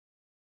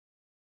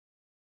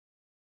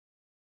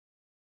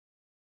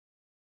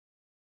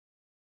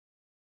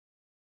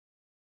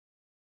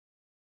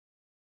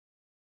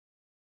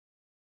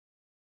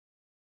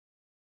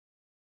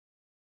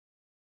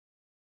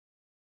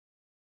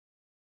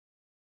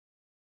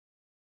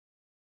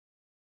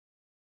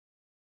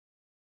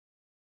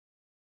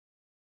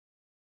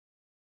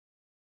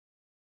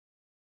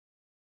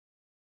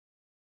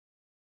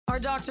Our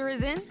doctor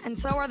is in, and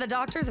so are the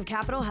doctors of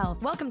Capital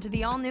Health. Welcome to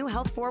the all-new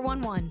Health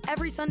 411.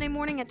 Every Sunday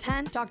morning at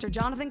 10, Dr.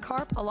 Jonathan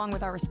Karp, along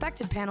with our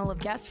respected panel of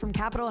guests from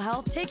Capital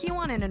Health, take you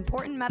on an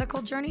important medical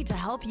journey to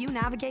help you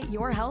navigate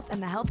your health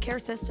and the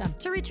healthcare system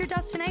to reach your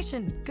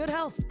destination, good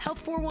health. Health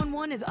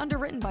 411 is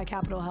underwritten by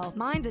Capital Health,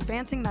 Minds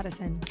Advancing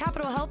Medicine.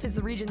 Capital Health is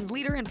the region's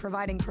leader in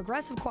providing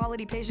progressive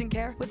quality patient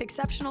care with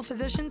exceptional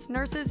physicians,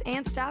 nurses,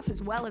 and staff,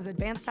 as well as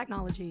advanced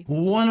technology.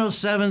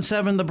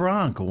 1077 The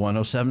Bronx,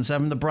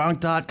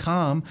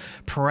 1077thebronx.com,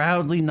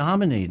 proudly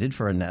nominated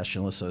for a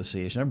National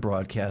Association of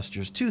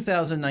Broadcasters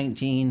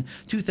 2019,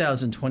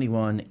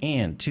 2021,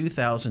 and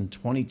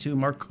 2022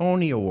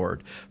 Marconi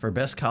Award for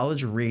Best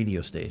College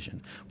Radio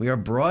Station. We are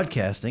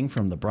broadcasting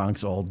from the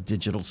Bronx All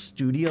Digital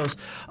Studios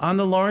on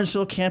the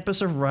Lawrenceville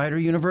campus of Rider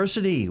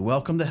University.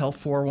 Welcome to Health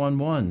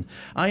 411.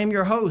 I am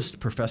your host,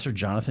 Professor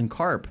Jonathan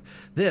Karp.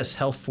 This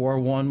Health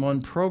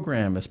 411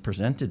 program is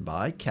presented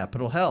by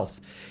Capital Health.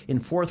 In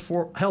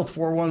Health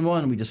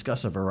 411, we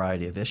discuss a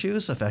variety of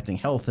issues affecting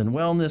health and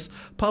wellness,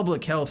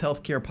 public health,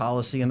 healthcare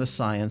policy, and the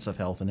science of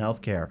health and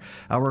healthcare.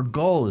 Our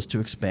goal is to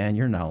expand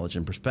your knowledge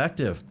and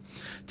perspective.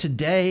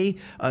 Today,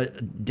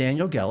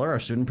 Daniel Geller, our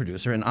student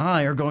producer, and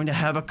I are going to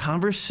have a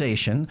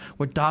conversation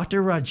with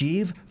Dr.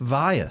 Rajiv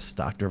Vyas.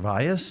 Dr.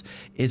 Vyas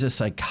is a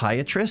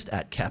psychiatrist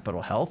at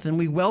Capital Health, and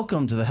we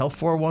welcome to the Health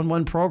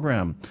 411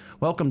 program.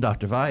 Welcome,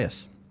 Dr.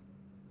 Vyas.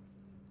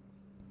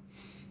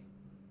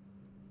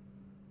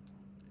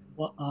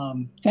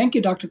 Well, thank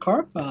you, Dr.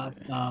 Karp.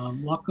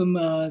 Welcome.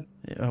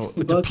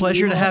 It's a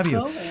pleasure to have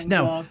you. And,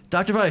 now,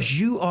 Dr. Vyas,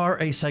 you are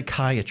a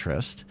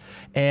psychiatrist,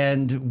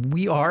 and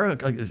we are,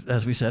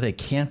 as we said, a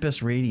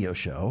campus radio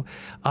show.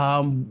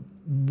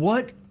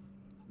 What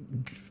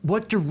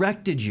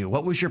directed you?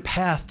 What was your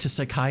path to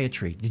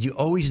psychiatry? Did you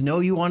always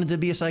know you wanted to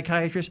be a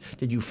psychiatrist?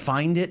 Did you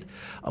find it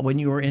when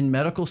you were in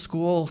medical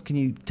school? Can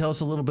you tell us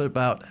a little bit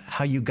about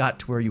how you got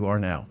to where you are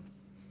now?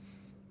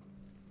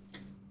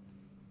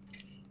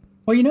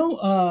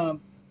 Well,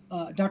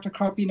 Dr.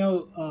 Karp,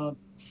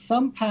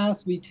 some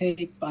paths we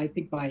take, I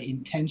think, by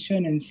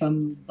intention and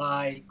some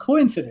by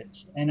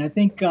coincidence. And I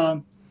think,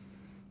 I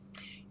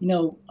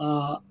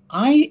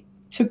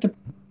took the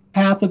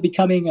path of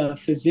becoming a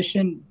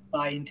physician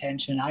by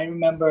intention. I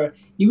remember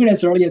even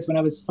as early as when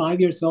I was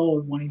 5 years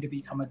old wanting to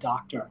become a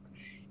doctor.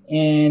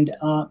 And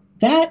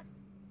that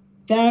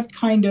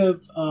kind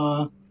of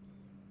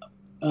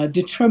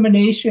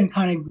determination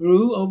kind of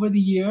grew over the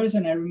years.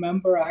 And I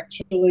remember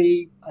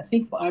actually, I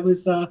think I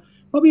was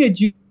probably a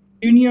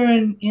junior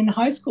in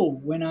high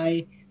school when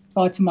I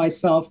thought to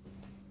myself,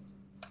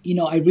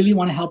 I really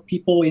want to help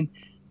people in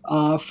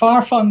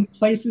far-flung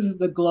places of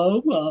the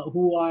globe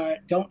who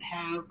don't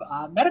have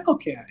medical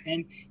care.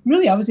 And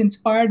really, I was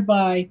inspired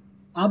by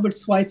Albert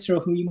Schweitzer,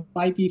 who you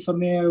might be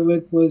familiar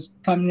with, was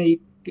kind of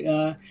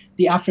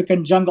the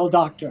African jungle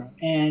doctor.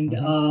 And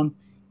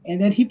and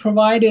then he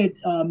provided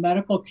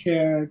medical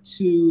care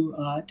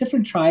to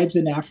different tribes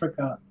in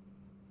Africa.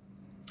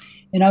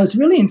 And I was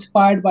really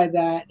inspired by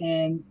that.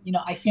 And,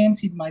 I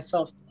fancied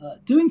myself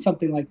doing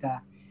something like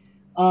that.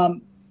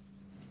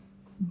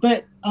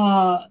 But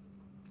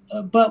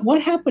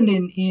what happened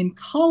in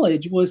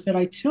college was that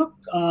I took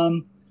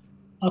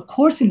a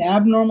course in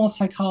abnormal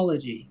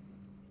psychology.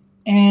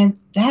 And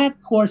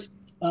that course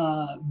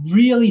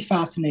really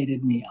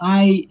fascinated me.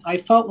 I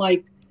felt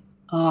like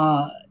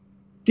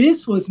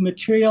this was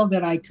material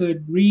that I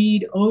could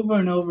read over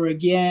and over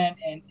again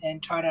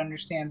and try to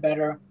understand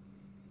better.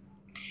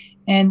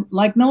 And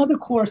like no other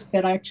course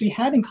that I actually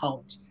had in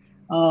college,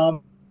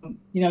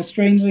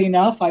 strangely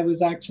enough, I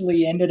was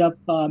actually ended up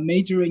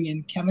majoring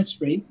in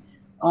chemistry.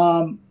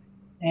 And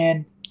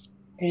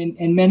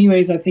in many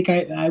ways, I think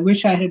I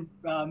wish I had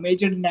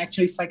majored in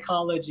actually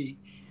psychology.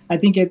 I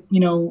think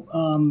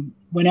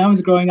when I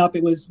was growing up,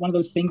 it was one of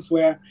those things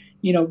where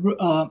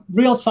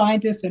real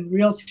scientists and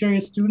real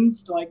serious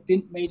students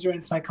didn't major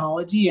in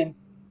psychology,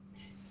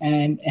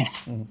 and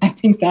I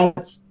think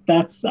that's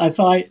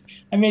so I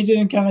majored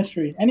in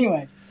chemistry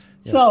anyway.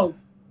 Yes. So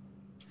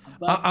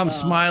I'm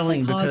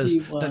smiling because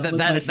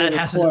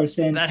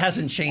that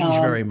hasn't changed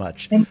very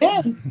much. And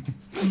then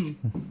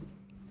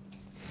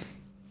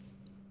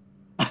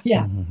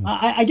yes,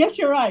 I guess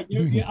you're right.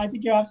 I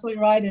think you're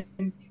absolutely right.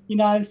 And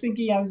I was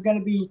thinking I was going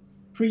to be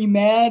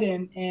pre-med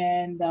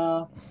and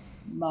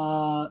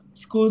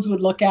schools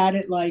would look at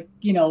it like,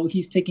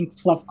 he's taking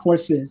fluff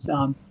courses.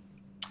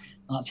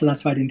 So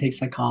that's why I didn't take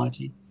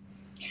psychology.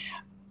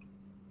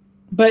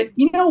 But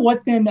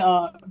what then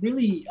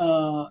really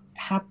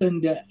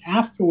happened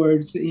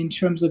afterwards in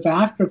terms of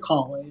after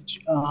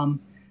college,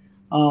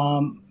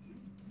 going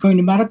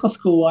to medical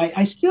school,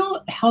 I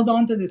still held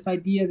on to this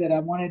idea that I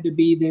wanted to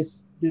be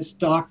this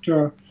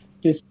doctor,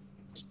 this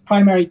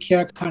primary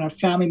care kind of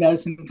family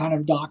medicine kind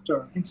of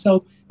doctor. And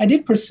so I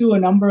did pursue a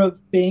number of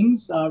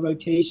things,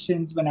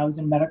 rotations when I was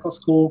in medical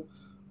school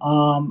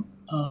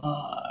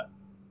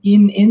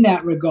in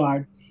that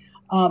regard.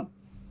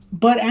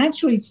 But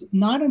actually, it's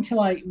not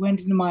until I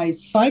went into my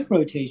psych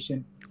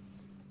rotation.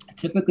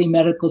 Typically,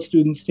 medical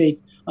students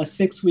take a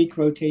 6-week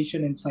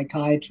rotation in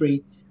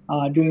psychiatry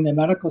during the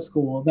medical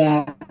school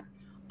that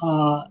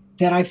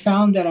I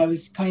found that I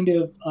was kind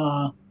of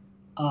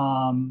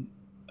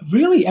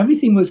really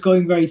everything was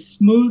going very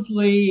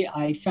smoothly.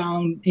 I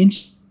found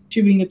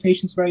interviewing the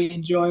patients very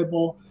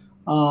enjoyable,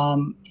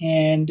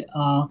 and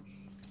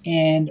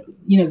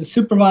the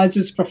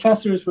supervisors,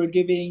 professors were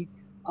giving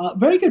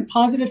very good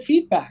positive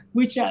feedback,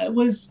 which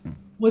was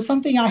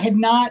something I had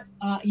not,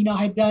 I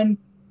had done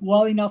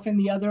well enough in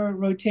the other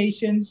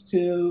rotations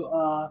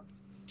to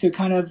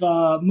kind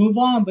of move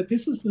on. But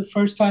this was the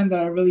first time that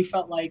I really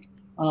felt like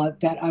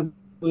that I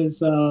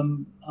was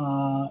in,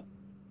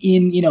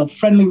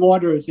 friendly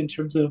waters in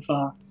terms of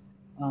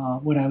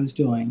what I was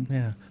doing.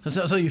 Yeah.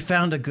 So you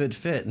found a good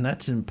fit, and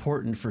that's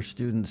important for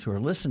students who are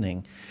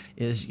listening,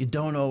 is you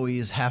don't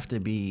always have to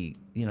be,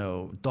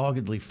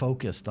 doggedly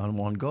focused on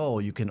one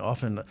goal. You can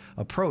often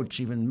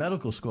approach even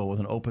medical school with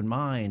an open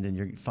mind, and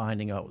you're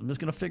finding out, I'm just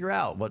going to figure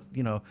out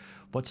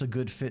what's a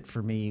good fit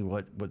for me,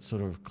 what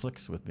sort of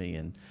clicks with me.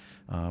 And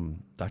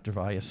Dr.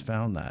 Vyas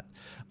found that.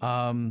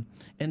 And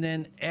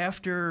then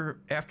after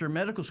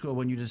medical school,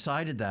 when you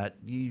decided that,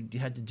 you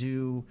had to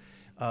do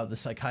the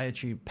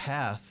psychiatry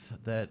path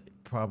that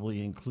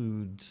probably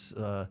includes,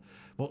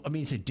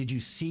 did you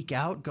seek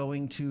out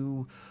going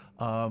to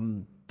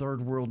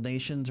third world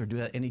nations or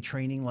do any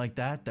training like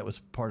that? That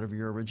was part of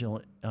your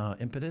original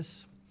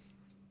impetus?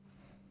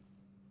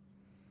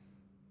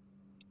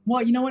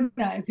 Well, you know what,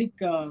 I think,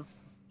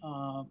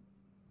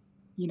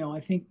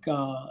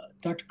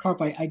 Dr.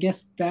 Karp, I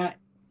guess that,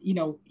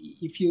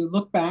 if you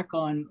look back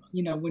on,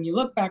 when you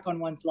look back on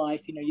one's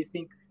life, you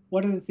think,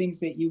 what are the things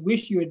that you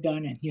wish you had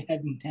done and you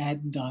hadn't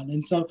done?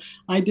 And so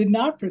I did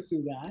not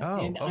pursue that.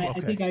 Okay.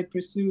 I think I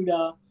pursued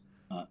a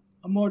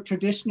more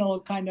traditional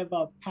kind of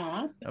a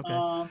path. Okay.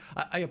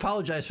 I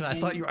apologize for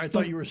that. I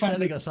thought you were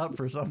setting us up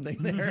for something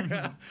there.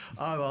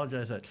 I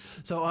apologize for that.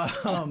 So,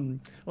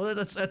 well,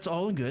 that's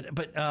all good.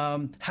 But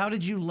how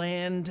did you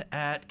land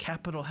at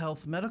Capital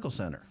Health Medical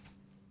Center?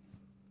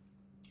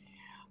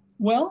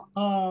 Well,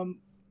 I've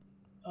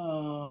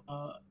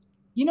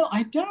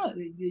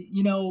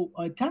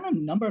done a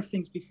number of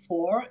things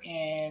before,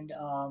 and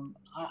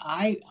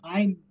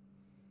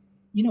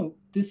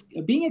this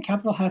being at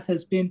Capital Health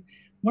has been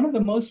one of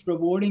the most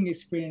rewarding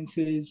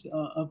experiences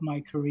of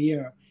my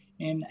career.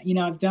 And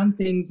I've done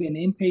things in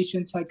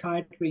inpatient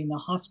psychiatry in the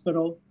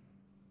hospital.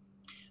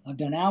 I've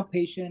done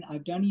outpatient.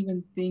 I've done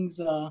even things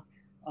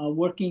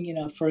working in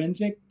a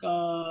forensic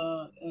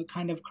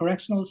kind of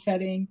correctional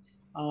setting.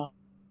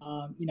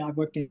 I've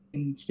worked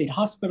in state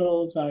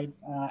hospitals. I've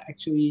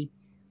actually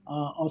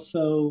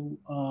also,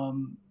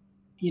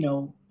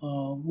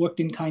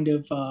 worked in kind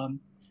of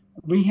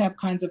rehab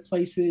kinds of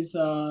places,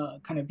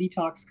 kind of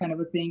detox kind of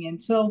a thing.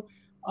 And so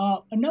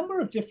a number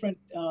of different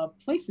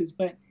places.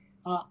 But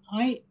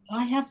I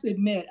have to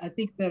admit, I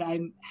think that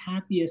I'm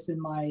happiest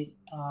in my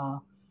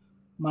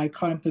my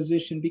current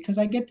position because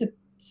I get to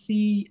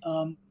see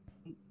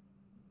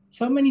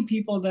so many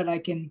people that I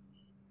can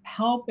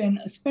help, and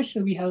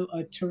especially we have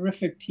a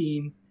terrific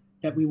team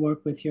that we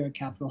work with here at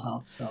Capital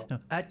Health. So now,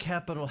 at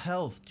Capital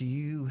Health, do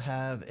you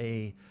have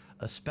a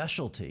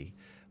specialty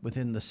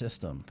within the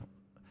system?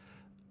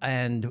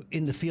 And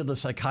in the field of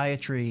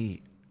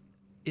psychiatry,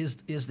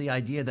 is the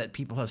idea that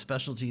people have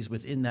specialties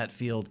within that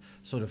field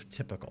sort of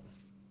typical?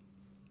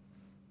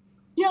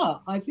 Yeah,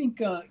 I think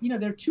there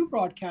are two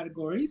broad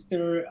categories.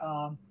 There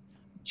are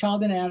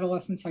child and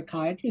adolescent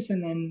psychiatrists,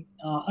 and then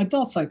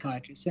adult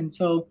psychiatrists. And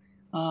so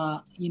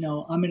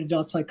I'm an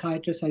adult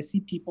psychiatrist. I see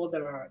people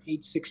that are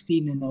age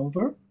 16 and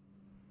over.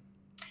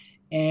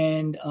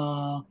 And,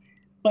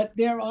 but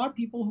there are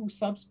people who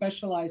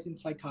subspecialize in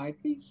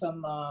psychiatry.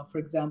 Some, for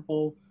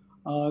example,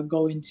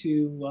 go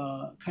into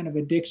kind of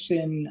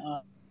addiction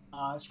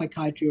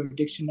psychiatry or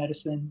addiction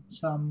medicine.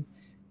 Some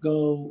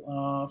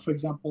go, for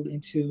example,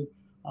 into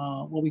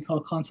what we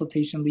call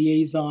consultation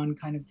liaison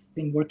kind of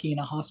thing, working in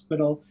a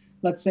hospital.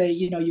 Let's say,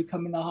 you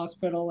come in the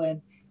hospital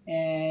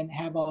and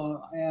have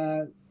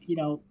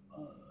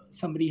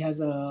somebody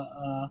has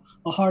a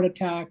heart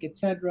attack,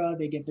 etc.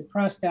 They get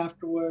depressed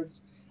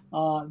afterwards.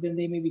 Then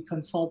they may be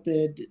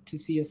consulted to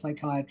see a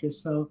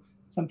psychiatrist. So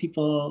some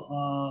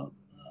people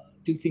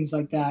do things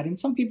like that, and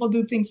some people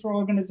do things for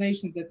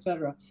organizations,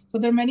 etc. So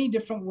there are many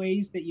different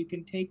ways that you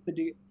can take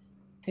the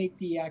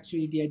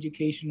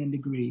education and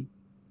degree.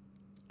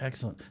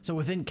 Excellent. So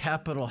within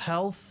Capital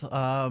Health,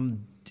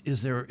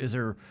 is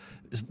there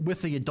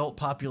with the adult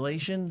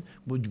population,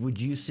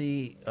 would you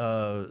see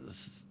a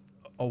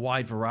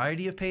wide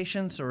variety of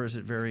patients, or is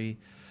it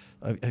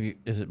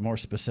is it more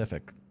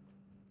specific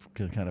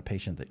kind of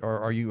patient or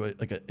are you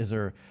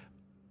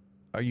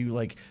are you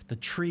like the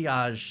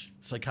triage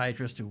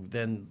psychiatrist who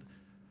then,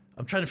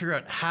 I'm trying to figure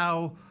out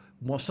how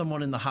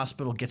someone in the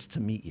hospital gets to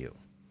meet you?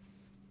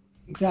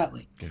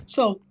 Exactly. Okay.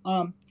 So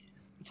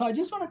I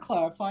just want to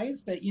clarify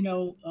is that,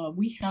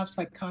 we have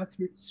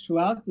psychiatrists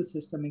throughout the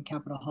system in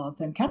Capital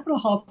Health, and Capital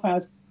Health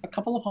has a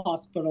couple of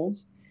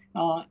hospitals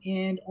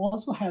and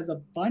also has a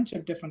bunch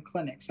of different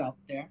clinics out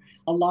there.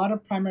 A lot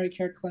of primary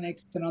care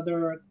clinics and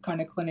other kind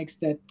of clinics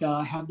that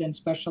have then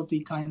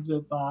specialty kinds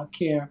of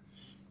care.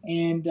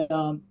 And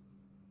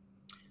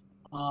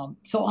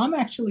so I'm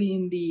actually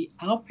in the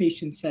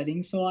outpatient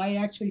setting. So I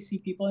actually see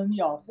people in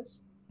the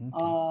office,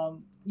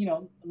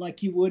 Okay.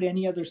 like you would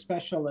any other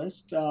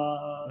specialist.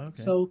 Okay.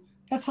 So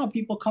that's how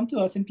people come to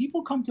us. And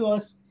people come to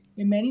us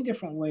in many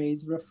different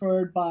ways,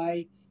 referred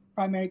by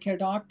primary care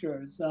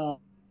doctors,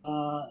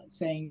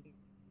 saying,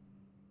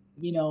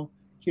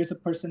 here's a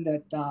person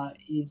that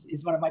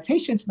is one of my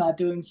patients not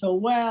doing so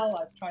well.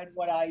 I've tried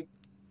what I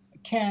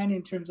can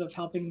in terms of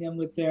helping them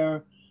with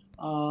their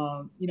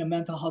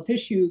mental health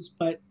issues,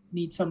 but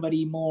need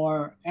somebody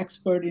more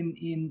expert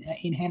in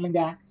handling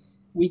that.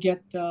 We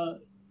get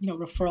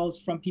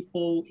referrals from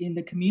people in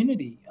the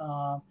community,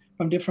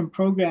 from different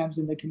programs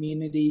in the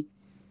community.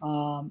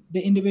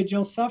 The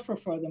individuals suffer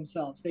for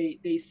themselves.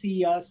 They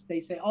see us,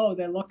 they say, oh,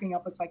 they're looking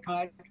up a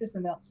psychiatrist,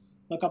 and they'll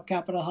look up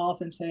Capital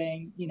Health and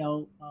saying,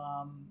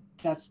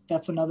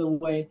 that's another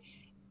way.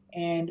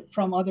 And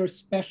from other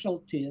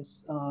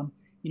specialties,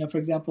 for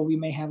example, we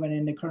may have an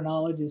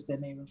endocrinologist that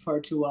may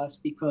refer to us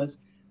because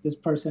this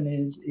person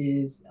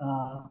is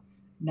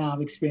now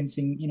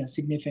experiencing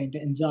significant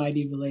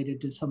anxiety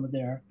related to some of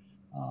their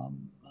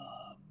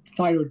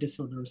thyroid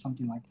disorder or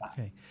something like that.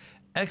 Okay.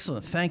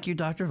 Excellent. Thank you,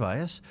 Dr.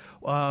 Vyas.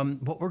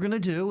 What we're going to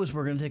do is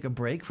we're going to take a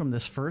break from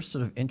this first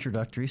sort of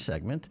introductory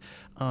segment,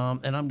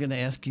 and I'm going to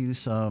ask you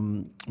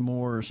some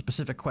more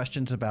specific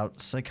questions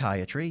about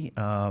psychiatry,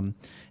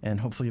 and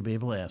hopefully you'll be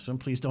able to answer them.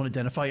 Please don't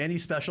identify any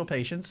special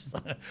patients,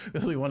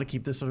 because we want to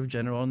keep this sort of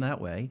general in that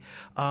way.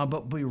 But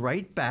we'll be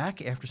right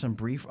back after some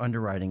brief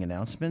underwriting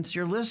announcements.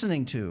 You're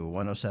listening to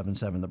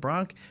 107.7 The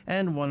Bronx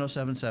and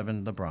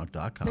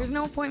 107.7thebronx.com. There's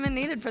no appointment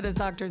needed for this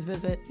doctor's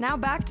visit. Now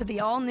back to the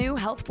all-new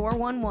Health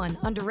 411.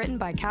 Underwritten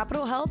by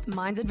Capital Health,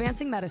 Minds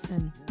Advancing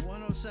Medicine.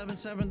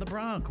 107.7 The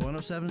Bronx,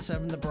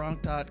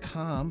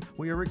 107.7thebronx.com.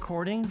 We are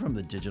recording from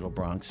the Digital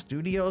Bronx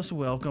Studios.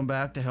 Welcome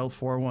back to Health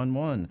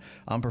 411.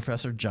 I'm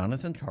Professor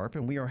Jonathan Karp,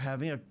 and we are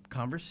having a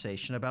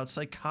conversation about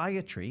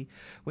psychiatry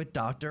with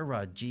Dr.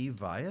 Rajiv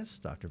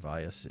Vyas. Dr.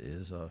 Vyas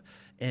is a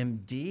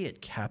MD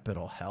at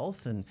Capital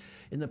Health, and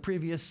in the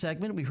previous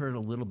segment, we heard a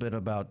little bit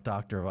about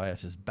Dr.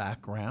 Vyas's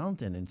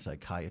background and in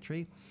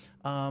psychiatry.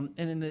 And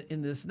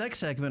in this next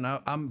segment,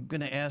 I'm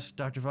going to ask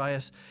Dr.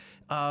 Vyas,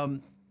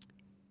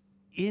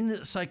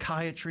 in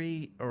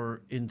psychiatry,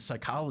 or in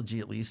psychology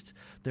at least,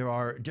 there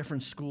are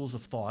different schools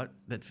of thought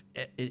that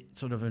it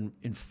sort of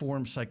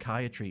inform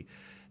psychiatry.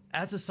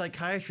 As a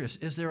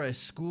psychiatrist, is there a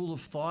school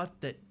of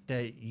thought that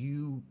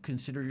you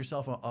consider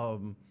yourself a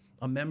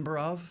member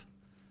of,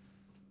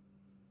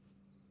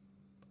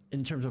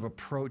 in terms of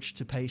approach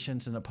to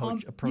patients and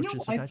approach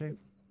to psychiatry?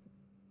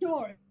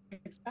 Sure,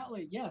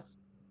 exactly, yes.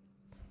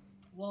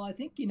 Well, I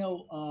think,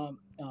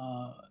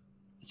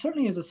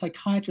 certainly as a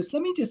psychiatrist,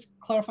 let me just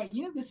clarify,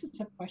 this is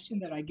a question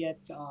that I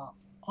get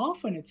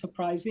often. It's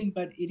surprising,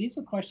 but it is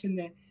a question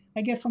that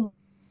I get from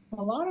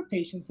a lot of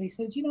patients. They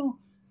said,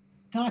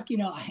 Doc,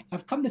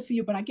 I've come to see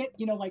you, but I get,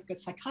 like a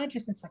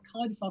psychiatrist and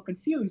psychologist all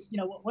confused.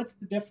 What's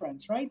the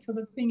difference, right? So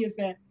the thing is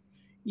that,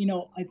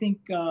 I think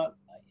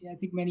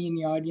many in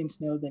the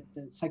audience know that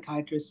the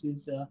psychiatrist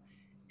is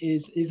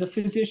a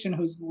physician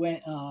who's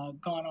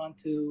gone on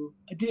to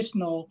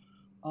additional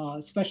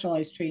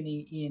specialized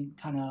training in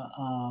kind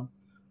of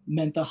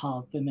mental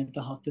health and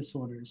mental health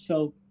disorders.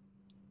 So,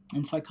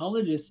 and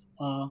psychologists,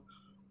 often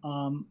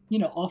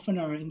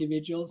are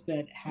individuals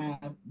that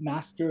have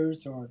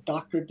master's or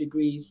doctorate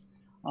degrees,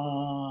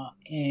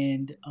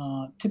 and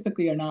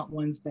typically are not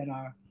ones that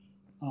are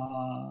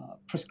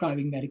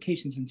prescribing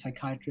medications. And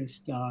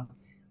psychiatrists,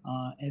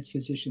 as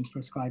physicians,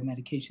 prescribe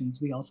medications.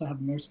 We also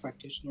have nurse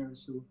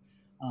practitioners who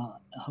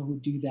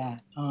do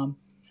that.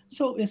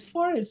 So as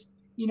far as,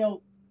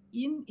 in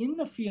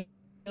the field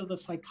of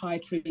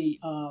psychiatry,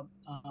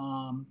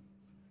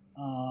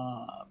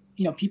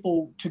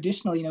 people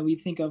traditionally, we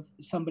think of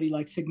somebody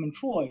like Sigmund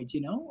Freud,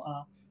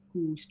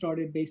 who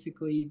started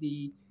basically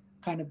the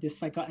kind of this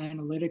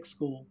psychoanalytic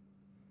school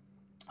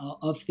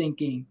of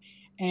thinking.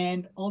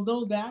 And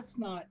although that's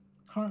not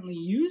currently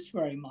used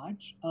very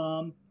much,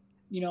 some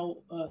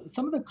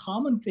of the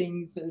common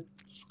things,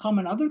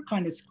 common other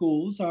kind of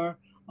schools are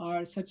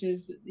such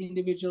as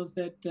individuals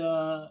that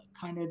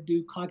kind of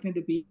do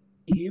cognitive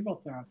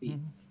behavioral therapy,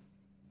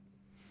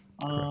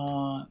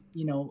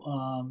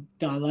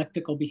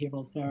 dialectical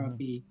behavioral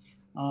therapy,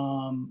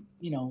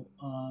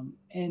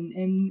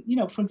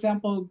 for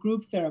example,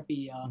 group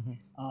therapy,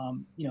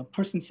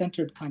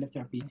 person-centered kind of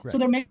therapy. Correct. So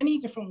there are many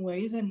different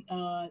ways and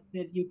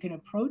that you can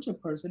approach a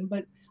person,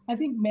 but I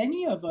think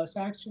many of us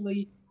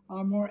actually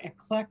are more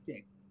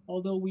eclectic.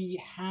 Although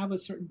we have a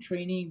certain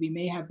training, we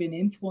may have been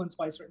influenced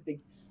by certain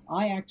things.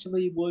 I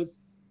actually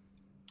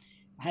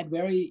had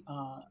very,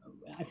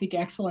 I think,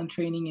 excellent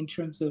training in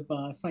terms of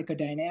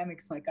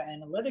psychodynamic,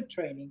 psychoanalytic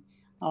training.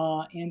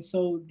 And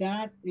so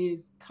that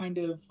is kind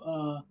of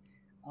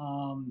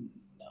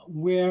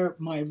where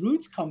my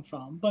roots come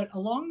from. But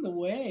along the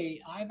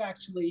way, I've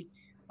actually,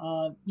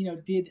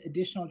 did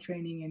additional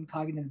training in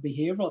cognitive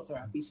behavioral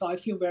therapy. So I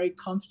feel very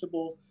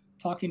comfortable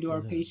talking to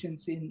our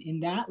patients in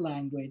that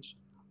language.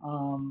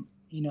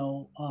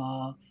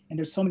 and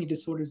there's so many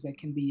disorders that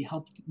can be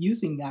helped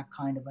using that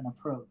kind of an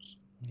approach.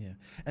 Yeah.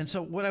 And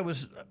so what I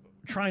was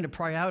trying to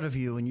pry out of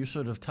you, and you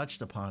sort of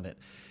touched upon it,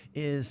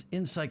 is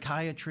in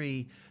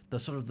psychiatry, the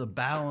sort of the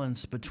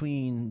balance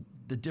between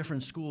the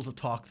different schools of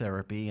talk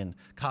therapy, and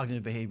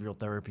cognitive behavioral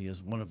therapy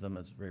is one of them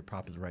that's very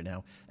popular right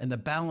now, and the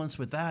balance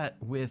with that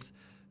with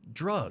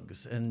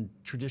drugs and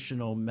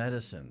traditional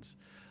medicines.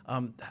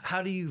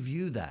 How do you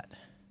view that?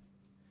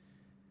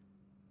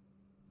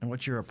 And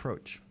what's your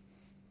approach?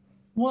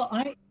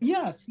 Well,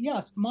 yes.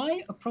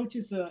 My approach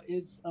is a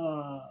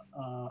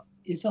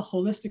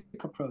holistic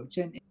approach,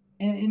 and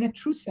in a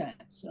true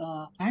sense.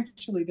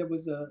 Actually, there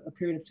was a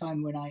period of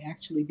time when I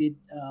actually did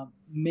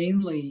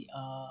mainly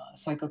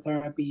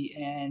psychotherapy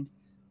and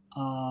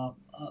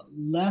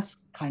less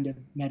kind of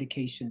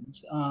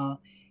medications,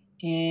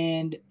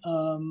 and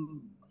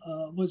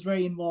was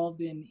very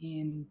involved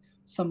in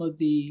some of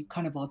the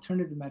kind of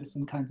alternative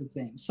medicine kinds of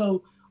things.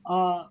 So,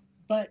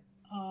 but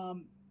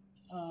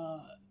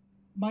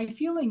my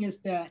feeling is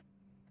that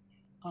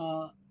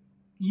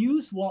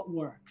use what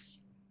works,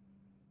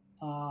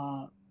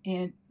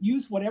 and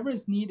use whatever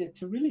is needed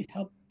to really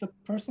help the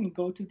person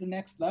go to the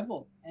next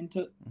level and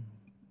to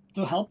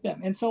help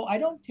them. And so I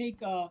don't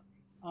take a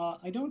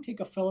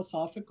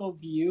philosophical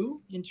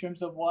view in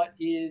terms of what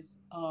is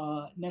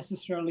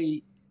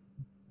necessarily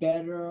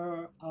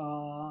better,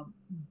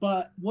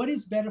 but what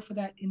is better for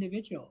that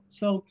individual.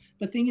 So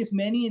the thing is,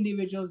 many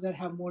individuals that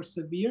have more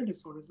severe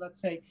disorders,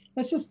 let's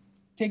just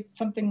take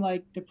something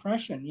like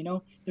depression.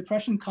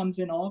 Depression comes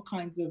in all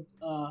kinds of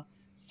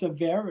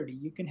severity.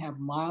 You can have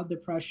mild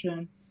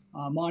depression,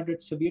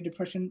 moderate, severe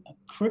depression, a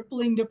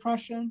crippling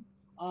depression.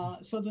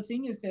 So the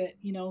thing is that,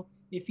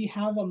 if you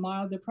have a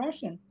mild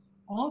depression,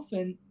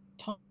 often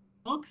talk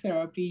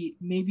therapy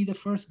may be the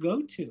first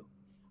go-to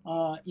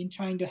in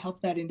trying to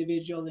help that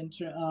individual, and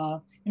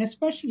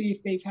especially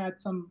if they've had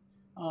some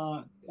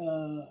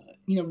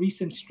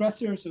recent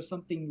stressors or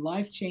something,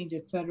 life change,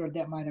 et cetera,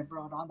 that might have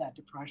brought on that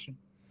depression.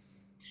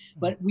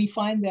 But we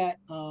find that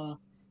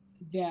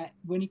that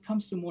when it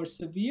comes to more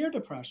severe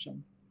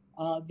depression,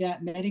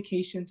 that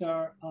medications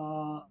are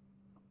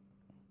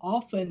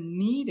often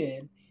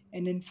needed,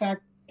 and in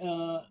fact,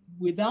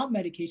 without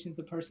medications,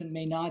 the person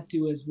may not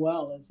do as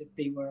well as if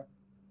they were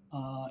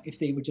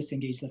just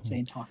engaged, let's say,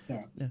 in talk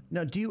therapy. Yeah.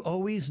 Now, do you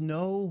always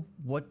know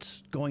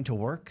what's going to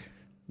work?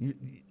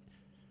 The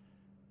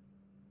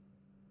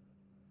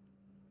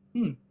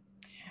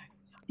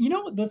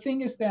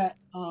thing is that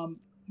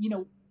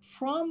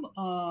from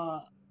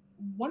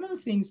one of the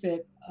things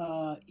that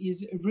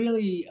is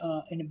really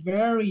a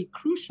very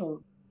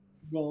crucial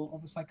role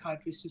of a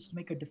psychiatrist is to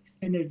make a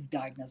definitive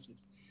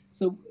diagnosis.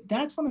 So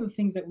that's one of the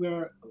things that we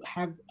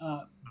have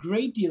a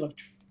great deal of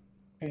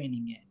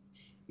training in,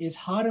 is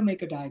how to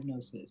make a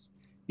diagnosis,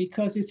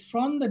 because it's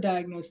from the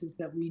diagnosis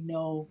that we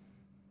know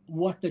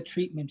what the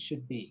treatment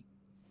should be.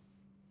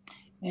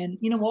 And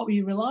what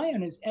we rely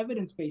on is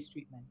evidence-based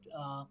treatment.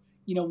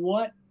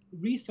 What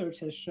research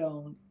has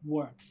shown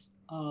works.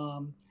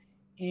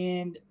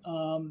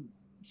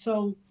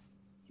 So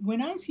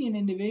when I see an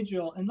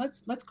individual, and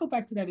let's go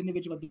back to that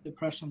individual with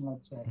depression,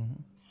 let's say,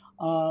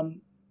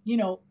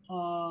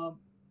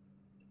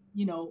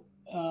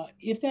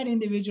 if that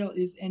individual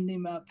is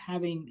ending up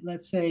having,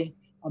 let's say,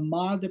 a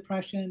mild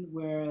depression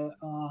where,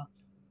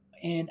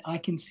 and I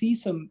can see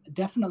some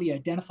definitely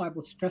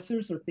identifiable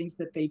stressors or things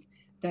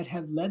that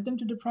have led them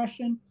to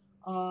depression,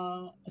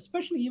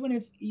 especially even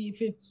if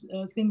it's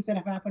things that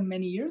have happened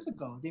many years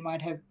ago. They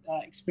might have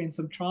experienced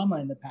some trauma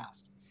in the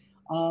past.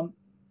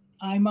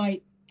 I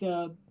might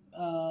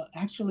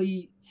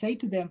actually say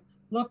to them,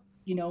 look,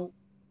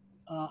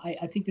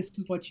 I think this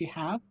is what you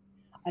have.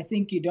 I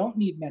think you don't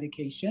need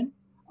medication.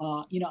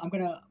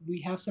 We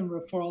have some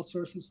referral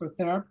sources for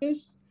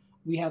therapists.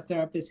 We have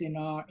therapists in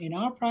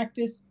our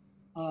practice.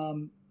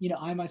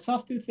 I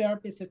myself do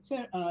therapy.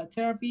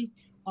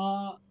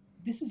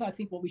 This is, I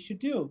think, what we should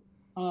do.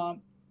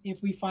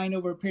 If we find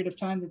over a period of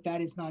time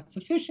that is not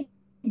sufficient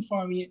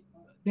for me,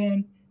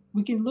 then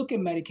we can look at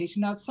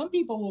medication. Now, some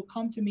people will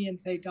come to me and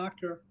say,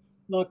 doctor,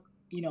 look,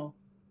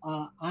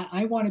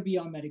 I want to be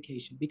on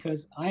medication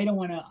because I don't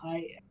want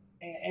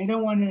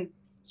to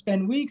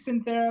spend weeks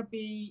in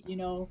therapy.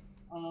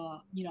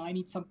 I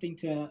need something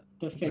to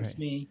fix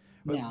me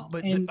now.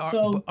 But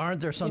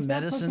aren't there some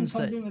medicines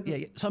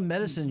some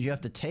medicines you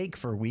have to take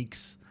for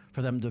weeks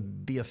for them to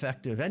be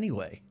effective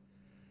anyway?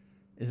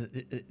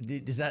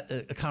 Is that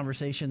a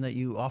conversation that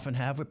you often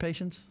have with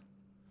patients?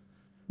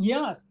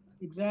 Yes,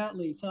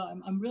 exactly. So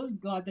I'm really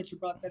glad that you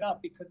brought that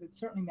up, because it's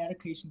certainly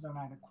medications are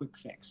not a quick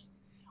fix.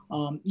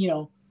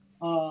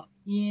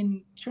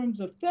 In terms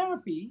of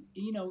therapy,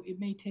 it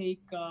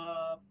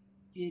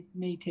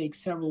may take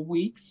several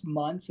weeks,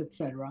 months,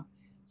 etc.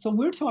 So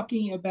we're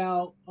talking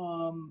about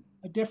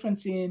a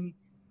difference in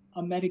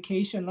a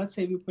medication. Let's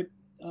say we put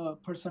a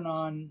person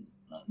on,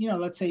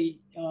 let's say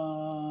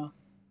a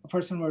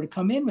person were to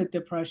come in with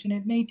depression,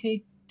 it may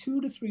take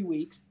 2 to 3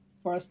 weeks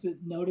for us to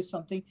notice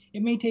something.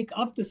 It may take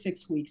up to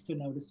 6 weeks to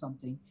notice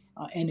something,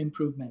 an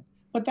improvement.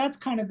 But that's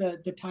kind of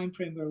the time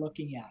frame we're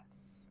looking at.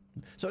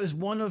 So is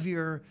one of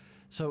your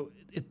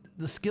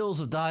the skills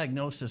of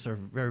diagnosis are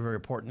very, very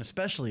important,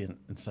 especially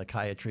in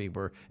psychiatry,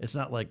 where it's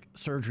not like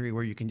surgery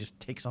where you can just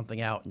take something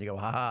out and you go,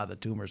 ha, the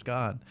tumor's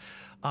gone.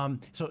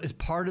 So is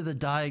part of the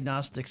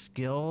diagnostic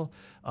skill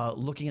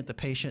looking at the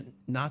patient,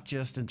 not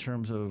just in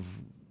terms of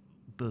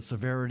the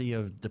severity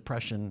of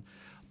depression,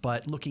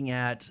 but looking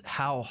at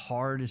how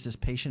hard is this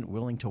patient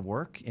willing to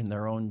work in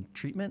their own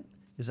treatment?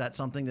 Is that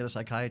something that a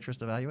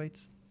psychiatrist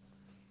evaluates?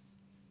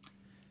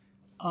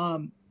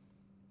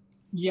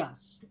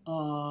 Yes.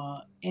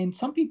 And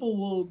some people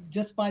will,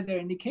 just by their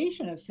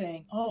indication of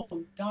saying,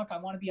 "Oh, doc, I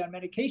want to be on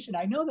medication,"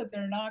 I know that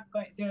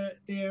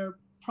they're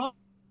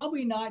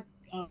probably not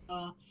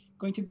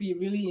going to be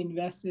really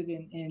invested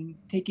in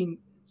taking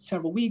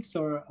several weeks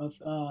or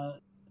of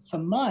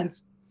some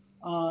months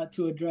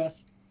to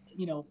address,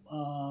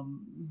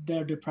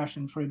 their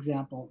depression, for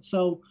example.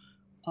 So,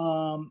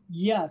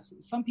 yes,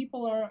 some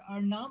people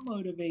are not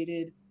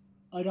motivated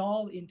at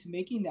all into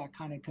making that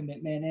kind of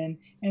commitment.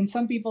 And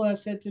some people have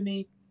said to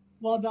me,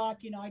 "Well, doc,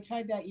 I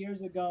tried that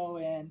years ago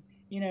and,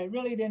 it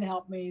really didn't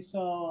help me.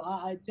 So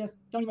I just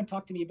don't even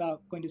talk to me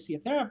about going to see a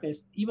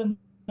therapist," even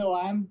though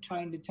I'm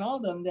trying to tell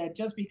them that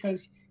just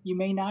because you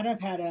may not have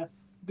had a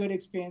good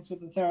experience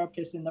with a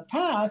therapist in the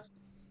past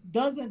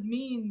doesn't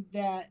mean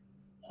that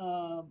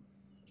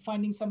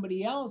finding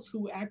somebody else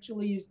who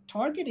actually is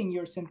targeting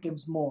your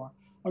symptoms more,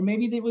 or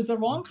maybe it was the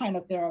wrong kind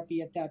of therapy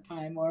at that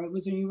time, or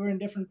you were in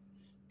different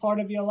part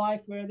of your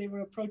life where they were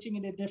approaching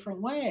it a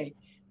different way.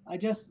 I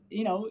just,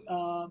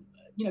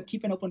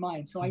 keep an open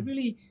mind. So I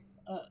really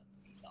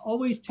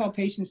always tell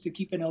patients to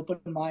keep an open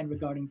mind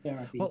regarding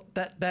therapy. Well,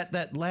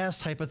 that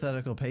last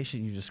hypothetical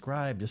patient you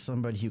described is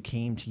somebody who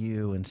came to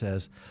you and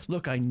says,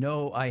 "Look, I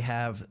know I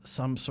have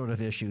some sort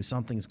of issue,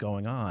 something's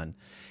going on."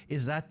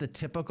 Is that the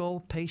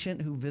typical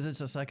patient who visits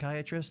a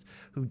psychiatrist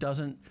who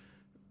doesn't,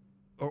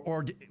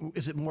 or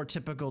is it more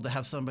typical to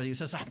have somebody who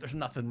says, "There's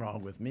nothing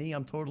wrong with me,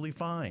 I'm totally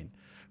fine,"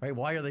 right?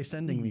 Why are they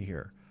sending me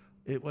here?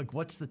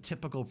 What's the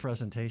typical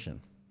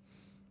presentation?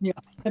 Yeah,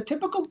 the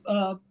typical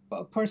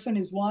person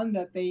is one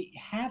that they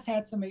have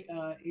had some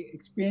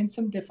experience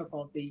some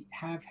difficulty,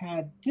 have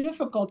had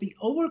difficulty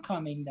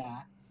overcoming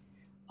that,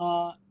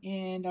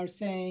 and are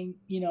saying,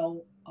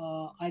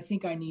 I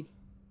think I need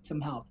some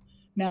help.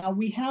 Now,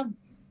 we have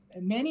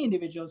many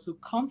individuals who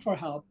come for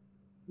help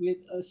with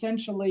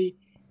essentially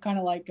kind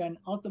of like an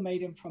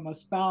ultimatum from a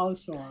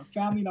spouse or a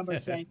family member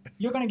saying,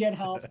 "You're going to get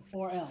help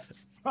or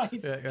else,"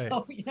 right? Right.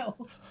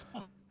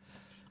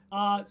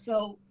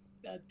 So,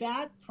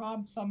 that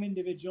prompts some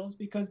individuals,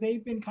 because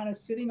they've been kind of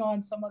sitting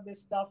on some of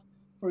this stuff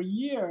for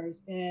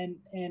years and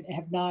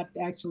have not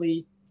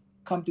actually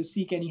come to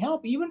seek any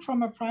help, even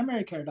from a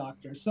primary care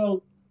doctor.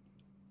 So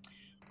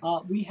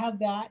we have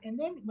that. And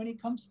then when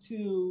it comes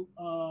to,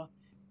 for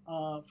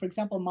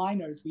example,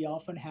 minors, we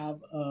often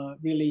have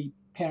really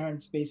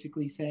parents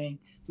basically saying,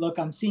 "Look,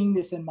 I'm seeing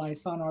this in my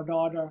son or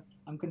daughter.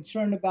 I'm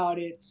concerned about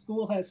it.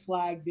 School has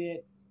flagged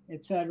it,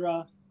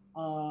 etc.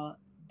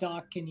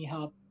 Doc, can you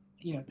help?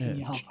 Can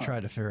you help her?" Try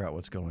to figure out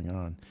what's going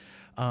on.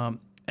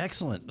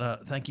 Excellent.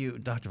 Thank you,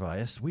 Dr.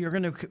 Vyas. We are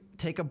going to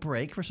take a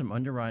break for some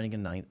underwriting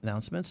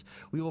announcements.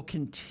 We will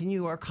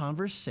continue our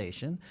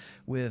conversation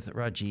with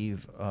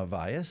Rajiv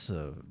Vyas,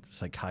 a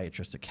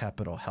psychiatrist at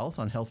Capital Health,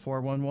 on Health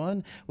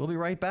 411. We'll be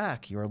right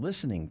back. You are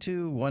listening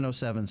to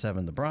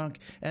 1077 The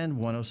Bronx and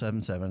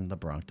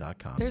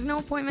 1077thebronx.com. There's no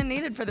appointment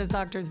needed for this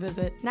doctor's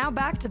visit. Now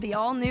back to the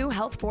all-new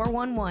Health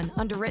 411,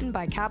 underwritten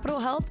by Capital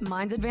Health,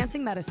 Minds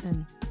Advancing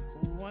Medicine.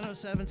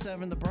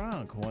 1077 The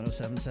Bronx,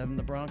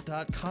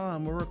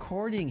 1077thebronx.com. We're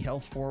recording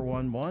Health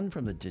 411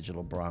 from the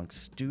Digital Bronx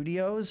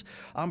studios.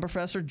 I'm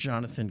Professor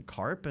Jonathan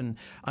Karp, and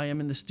I am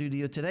in the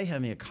studio today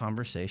having a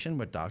conversation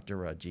with Dr.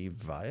 Rajiv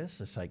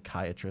Vyas, a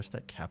psychiatrist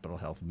at Capital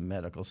Health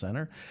Medical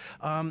Center.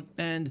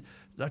 And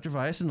Dr.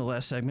 Vyas in the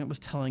last segment was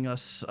telling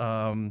us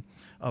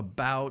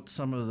about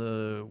some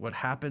of what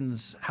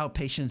happens, how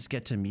patients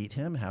get to meet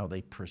him, how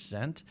they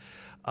present,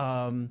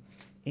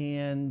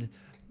 and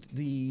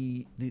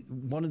the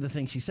one of the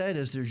things he said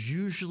is there's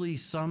usually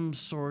some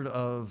sort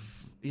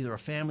of either a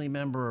family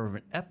member or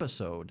an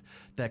episode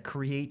that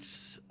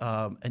creates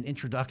an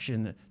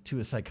introduction to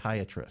a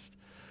psychiatrist.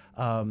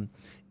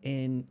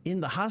 In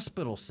the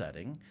hospital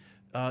setting,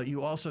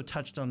 you also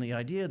touched on the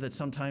idea that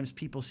sometimes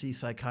people see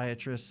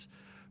psychiatrists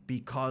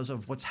because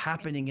of what's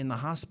happening in the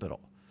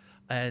hospital.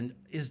 And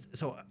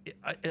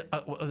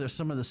are there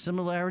some of the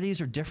similarities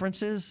or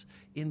differences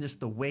in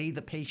the way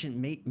the patient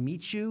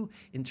meets you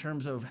in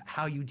terms of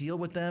how you deal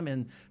with them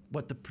and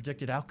what the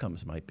predicted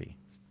outcomes might be?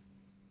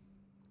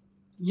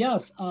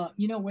 Yes.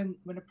 When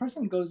a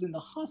person goes in the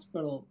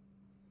hospital,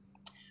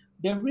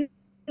 they're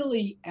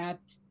really at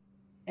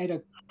a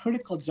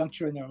critical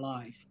juncture in their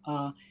life.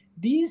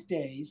 These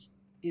days,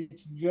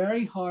 it's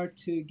very hard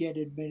to get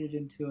admitted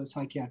into a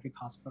psychiatric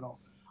hospital.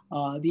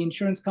 The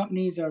insurance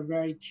companies are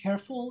very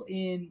careful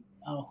in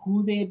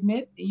who they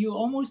admit. You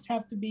almost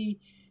have to be,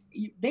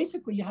 you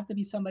have to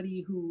be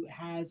somebody who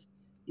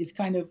is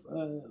kind of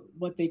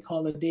what they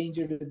call a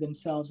danger to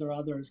themselves or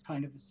others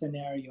kind of a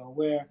scenario,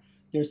 where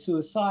they're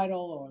suicidal,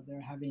 or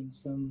they're having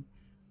some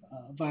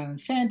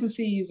violent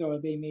fantasies, or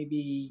they may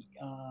be,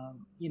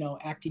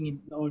 acting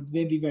or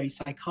maybe very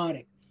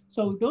psychotic.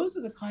 So those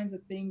are the kinds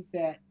of things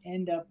that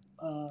end up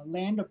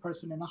land a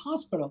person in a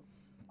hospital.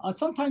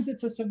 Sometimes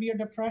it's a severe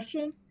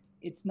depression.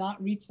 It's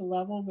not reached the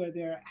level where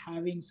they're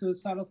having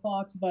suicidal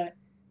thoughts, but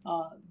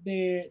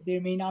they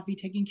may not be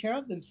taking care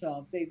of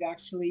themselves. They've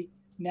actually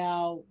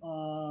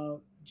now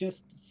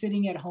just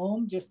sitting at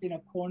home, just in a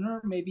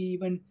corner, maybe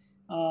even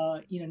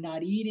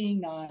not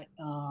eating, not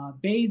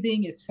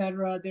bathing,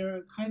 etc.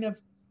 They're kind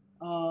of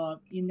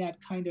in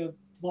that kind of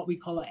what we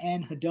call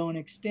an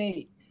anhedonic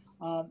state.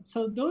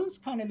 So those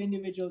kind of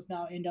individuals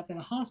now end up in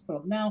a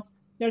hospital. Now,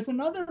 there's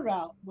another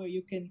route where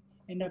you can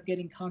end up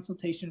getting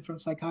consultation from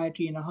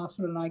psychiatry in a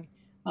hospital. And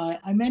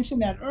I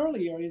mentioned that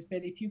earlier, is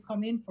that if you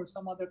come in for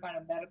some other kind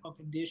of medical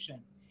condition,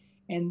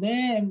 and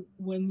then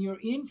when you're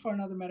in for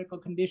another medical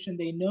condition,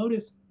 they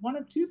notice one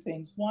of two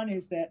things. One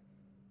is that,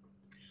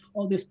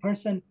 oh, this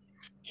person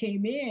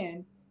came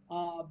in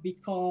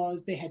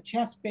because they had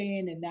chest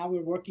pain, and now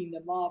we're working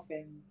them up,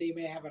 and they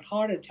may have a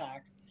heart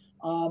attack.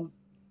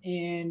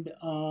 And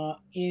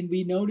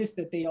we noticed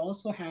that they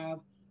also have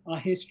a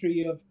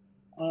history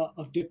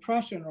of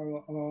depression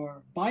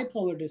or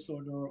bipolar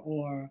disorder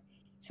or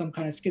some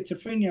kind of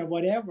schizophrenia or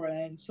whatever.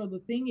 And so the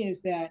thing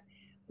is that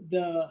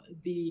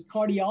the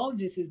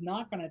cardiologist is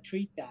not going to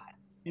treat that.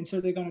 And so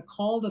they're going to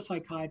call the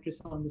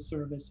psychiatrist on the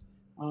service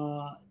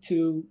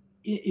to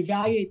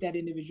evaluate that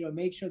individual,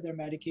 make sure their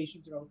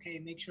medications are okay,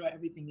 make sure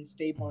everything is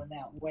stable in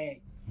that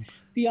way.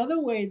 The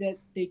other way that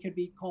they could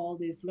be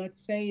called is,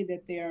 let's say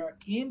that they're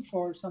in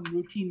for some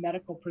routine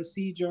medical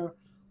procedure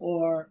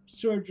or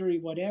surgery,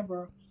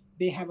 whatever.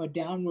 They have a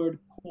downward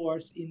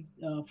course.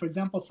 For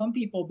example, some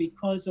people,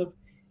 because of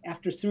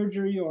after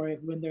surgery or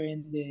when they're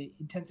in the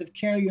intensive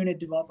care unit,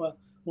 develop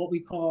what we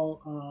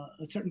call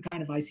a certain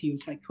kind of ICU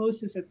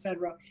psychosis,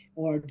 etc.,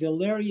 or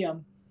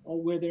delirium,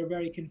 or where they're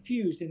very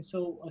confused. And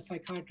so a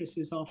psychiatrist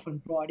is often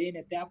brought in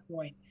at that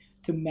point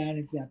to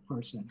manage that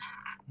person.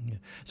 Yeah.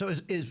 So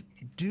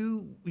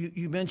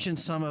you mentioned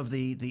some of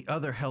the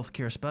other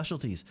healthcare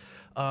specialties,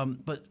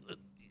 but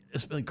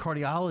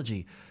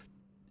cardiology.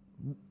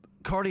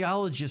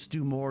 Cardiologists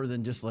do more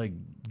than just like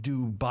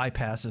do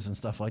bypasses and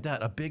stuff like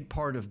that. A big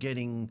part of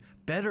getting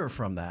better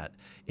from that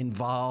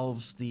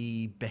involves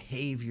the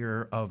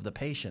behavior of the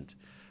patient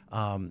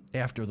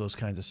after those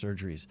kinds of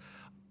surgeries.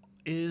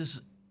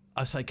 Is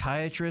a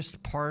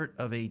psychiatrist part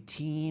of a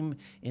team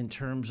in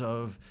terms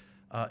of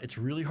it's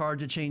really hard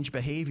to change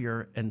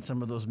behavior, and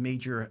some of those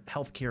major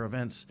healthcare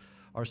events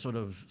are sort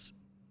of,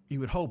 you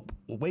would hope,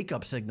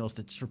 wake-up signals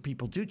that for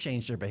people to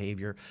change their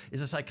behavior.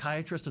 Is a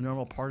psychiatrist a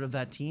normal part of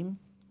that team?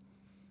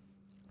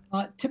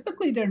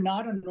 Typically, they're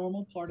not a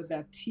normal part of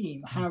that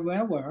team.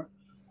 However,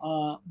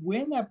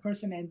 when that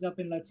person ends up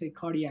in, let's say,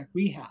 cardiac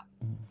rehab,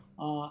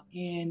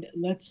 and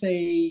let's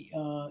say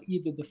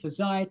either the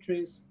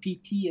physiatrist,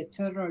 PT,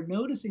 etc., are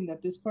noticing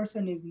that this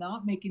person is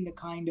not making the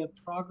kind of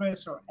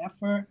progress or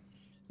effort,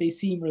 they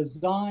seem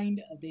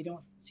resigned, they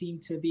don't seem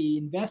to be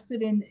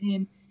invested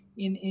in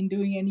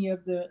doing any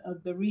of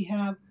the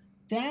rehab,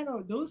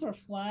 those are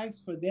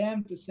flags for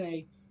them to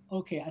say,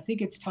 okay, I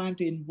think it's time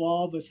to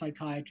involve a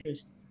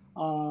psychiatrist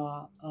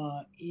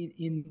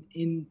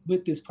in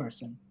with this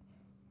person.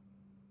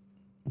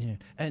 Yeah,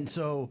 and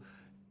so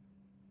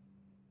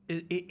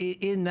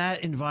in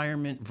that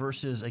environment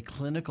versus a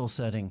clinical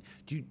setting,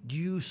 do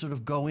you sort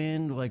of go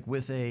in like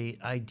with a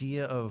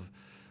idea of,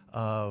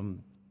 a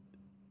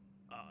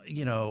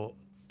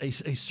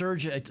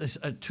surgeon,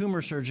 a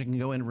tumor surgeon can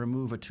go in and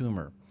remove a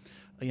tumor.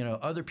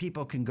 Other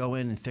people can go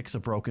in and fix a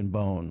broken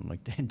bone,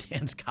 like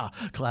Dan's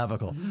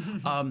clavicle.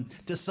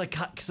 The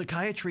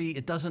psychiatry,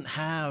 it doesn't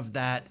have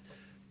that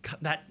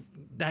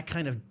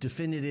kind of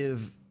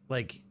definitive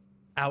like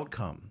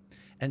outcome.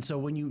 And so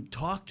when you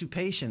talk to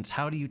patients,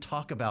 how do you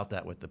talk about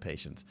that with the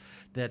patients?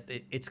 That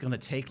it's going to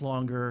take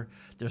longer.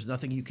 There's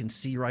nothing you can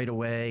see right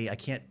away. I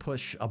can't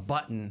push a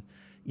button,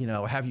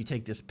 have you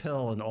take this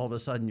pill, and all of a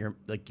sudden your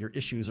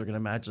issues are going to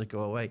magically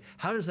go away.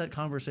 How does that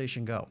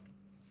conversation go?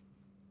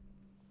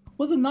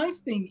 Well, the nice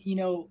thing,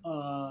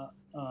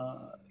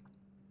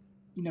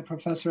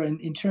 Professor,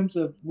 in terms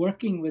of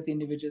working with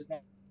individuals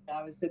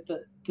now is that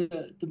the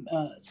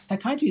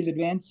psychiatry has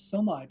advanced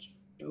so much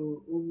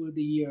over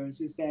the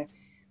years, is that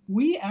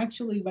we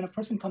actually, when a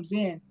person comes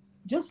in,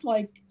 just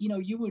like,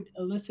 you would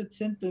elicit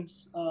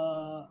symptoms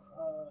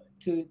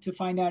to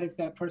find out if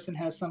that person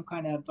has some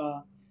kind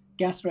of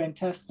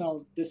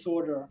gastrointestinal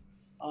disorder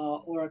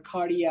or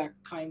cardiac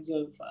kinds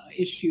of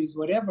issues,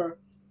 whatever,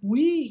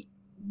 we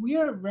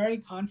are very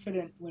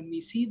confident when we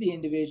see the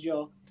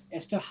individual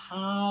as to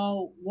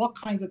what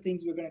kinds of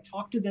things we're going to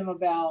talk to them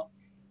about,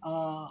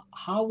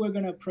 how we're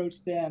going to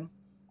approach them.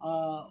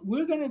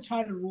 We're going to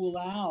try to rule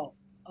out,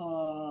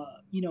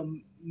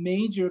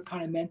 major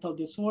kind of mental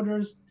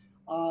disorders,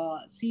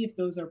 see if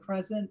those are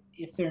present.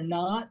 If they're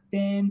not,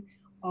 then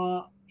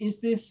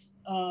is this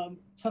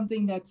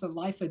something that's a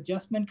life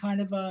adjustment kind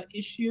of a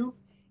issue?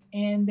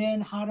 And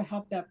then how to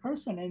help that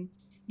person. And,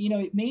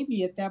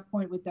 maybe at that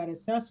point with that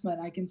assessment,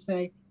 I can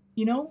say,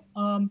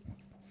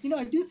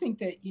 I do think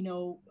that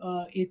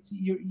it's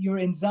your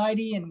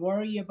anxiety and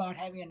worry about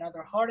having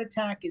another heart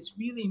attack is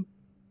really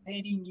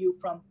impeding you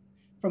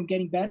from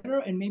getting better,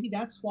 and maybe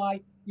that's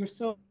why you're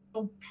so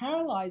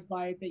paralyzed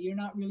by it that you're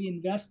not really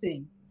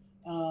investing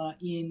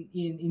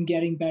in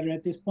getting better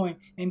at this point.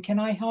 And can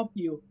I help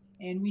you?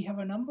 And we have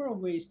a number of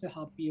ways to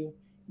help you.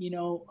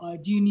 Do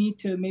you need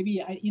to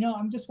maybe?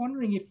 I'm just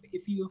wondering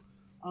if you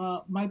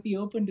might be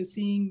open to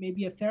seeing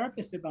maybe a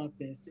therapist about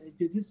this.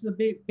 This is a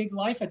big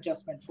life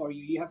adjustment for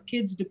you. You have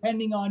kids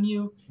depending on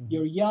you. Mm-hmm.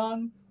 You're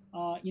young.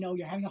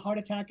 You're having a heart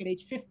attack at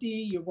age 50.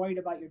 You're worried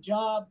about your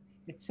job,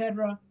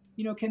 etc.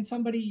 Can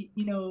somebody?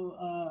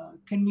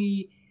 Can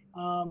we?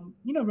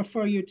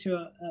 Refer you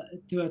to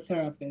a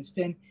therapist?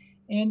 And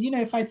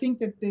if I think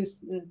that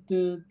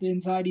the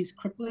anxiety is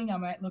crippling, I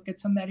might look at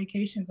some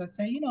medications. I'd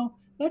say,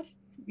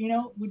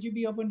 would you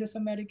be open to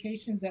some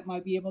medications that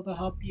might be able to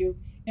help you?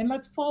 And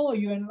let's follow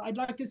you. And I'd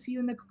like to see you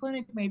in the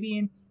clinic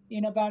maybe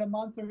in about a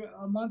month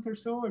or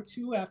so or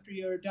two after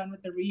you're done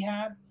with the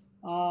rehab,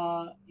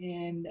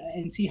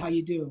 and see how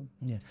you do.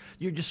 Yeah,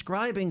 you're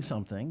describing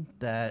something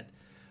that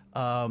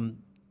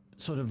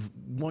sort of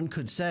one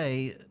could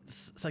say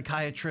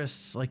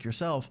psychiatrists like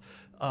yourself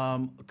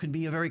could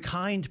be a very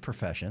kind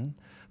profession,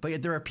 but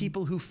yet there are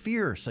people who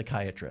fear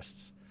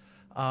psychiatrists.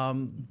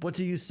 What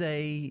do you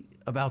say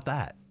about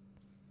that?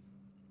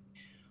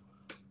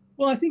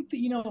 Well, I think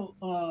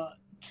that,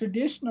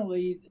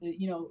 traditionally,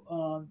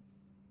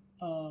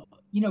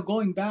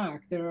 going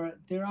back,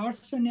 there are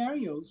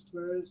scenarios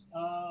where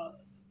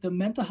the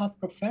mental health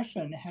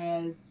profession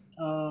has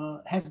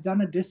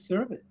done a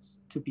disservice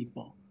to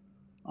people.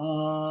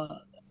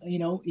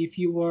 If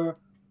you were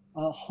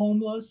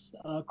homeless,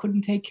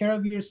 couldn't take care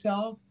of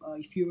yourself,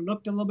 if you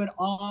looked a little bit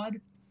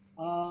odd,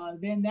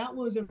 then that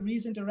was a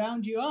reason to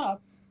round you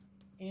up.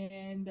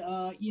 And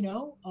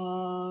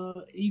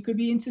you could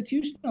be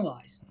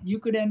institutionalized. You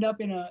could end up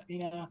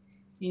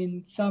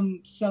in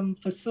some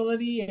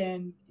facility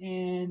and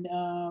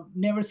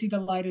never see the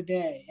light of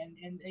day.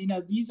 And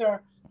these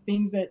are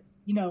things that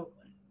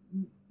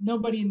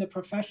nobody in the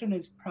profession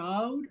is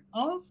proud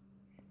of,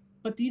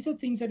 but these are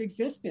things that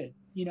existed.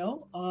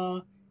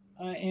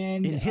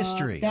 And in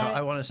history,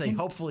 I want to say,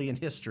 hopefully in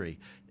history.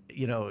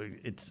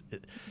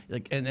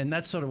 And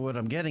that's sort of what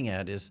I'm getting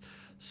at is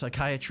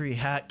psychiatry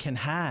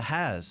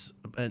has,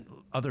 and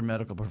other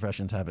medical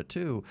professions have it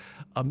too,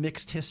 a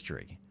mixed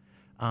history.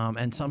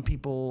 And some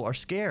people are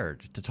scared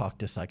to talk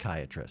to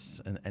psychiatrists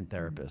and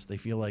therapists. They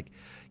feel like,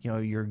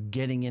 you're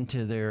getting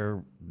into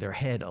their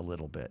head a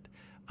little bit.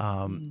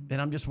 And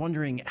I'm just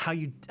wondering how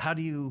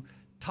do you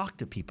talk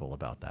to people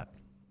about that?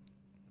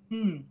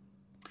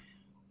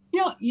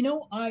 Yeah,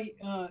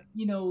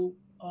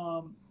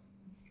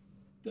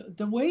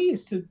 the way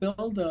is to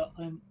build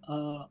an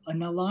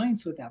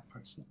alliance with that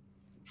person,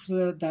 so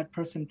that that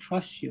person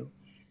trusts you.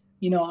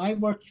 I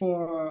worked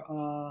for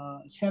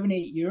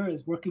 7-8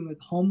 years working with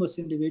homeless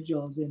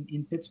individuals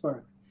in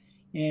Pittsburgh,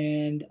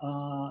 and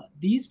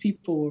these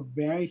people were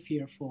very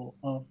fearful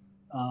of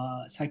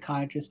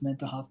psychiatrists,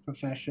 mental health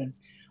profession,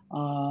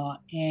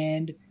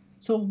 and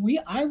so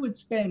I would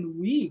spend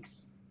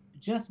weeks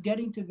just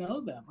getting to know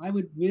them. I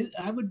would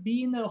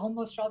be in the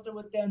homeless shelter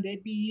with them.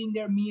 They'd be eating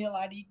their meal.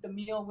 I'd eat the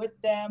meal with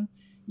them.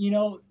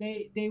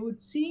 They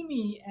would see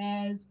me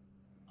as,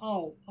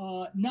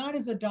 not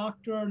as a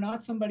doctor,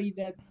 not somebody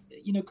that,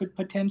 could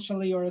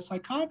potentially, or a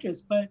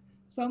psychiatrist, but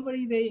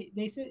somebody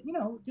they said,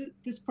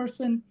 this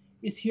person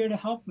is here to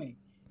help me.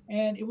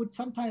 And it would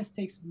sometimes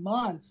take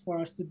months for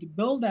us to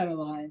build that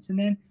alliance. And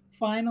then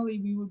finally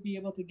we would be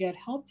able to get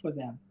help for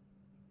them.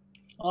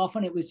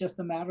 Often it was just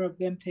a matter of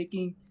them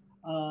taking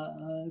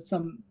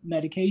some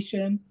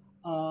medication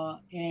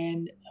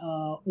and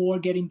or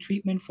getting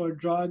treatment for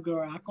drug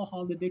or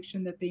alcohol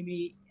addiction that they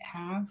may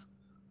have.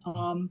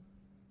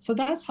 So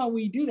that's how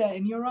we do that.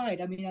 And you're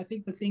right. I mean, I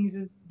think the things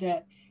is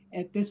that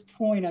at this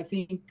point, I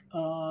think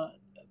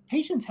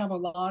patients have a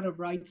lot of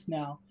rights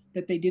now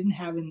that they didn't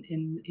have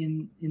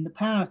in the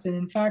past. And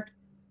in fact,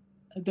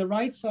 the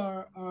rights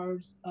are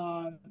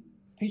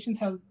patients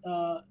have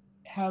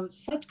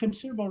such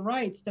considerable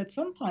rights that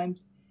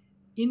sometimes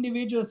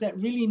individuals that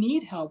really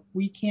need help,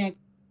 we can't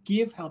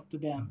give help to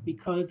them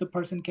because the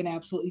person can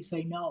absolutely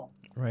say no.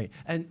 Right.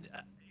 And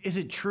is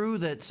it true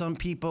that some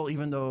people,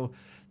 even though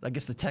I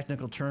guess the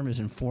technical term is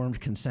informed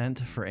consent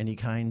for any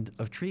kind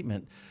of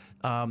treatment,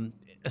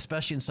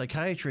 especially in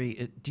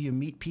psychiatry, do you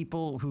meet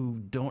people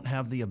who don't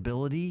have the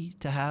ability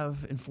to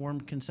have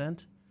informed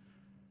consent?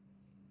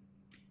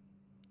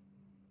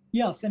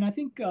 Yes, and I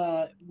think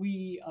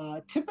we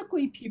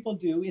typically people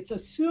do. It's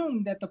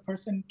assumed that the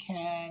person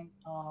can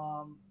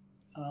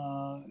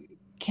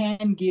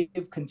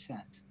give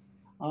consent.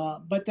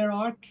 But there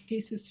are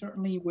cases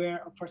certainly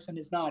where a person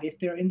is not. If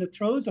they're in the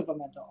throes of a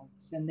mental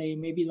illness and they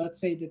maybe, let's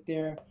say that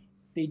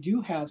they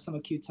do have some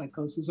acute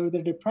psychosis or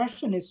their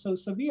depression is so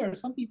severe.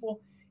 Some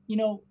people,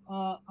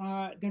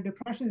 their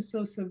depression is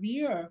so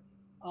severe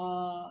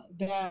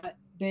that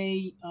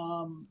they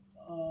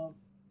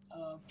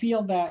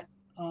feel that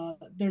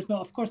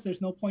of course,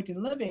 there's no point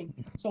in living.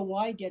 So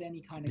why get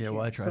any kind of care?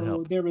 Why try to So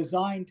help? they're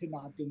resigned to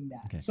not doing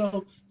that. Okay.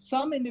 So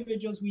some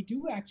individuals, we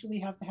do actually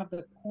have to have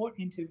the court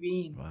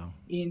intervene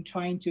in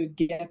trying to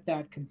get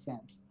that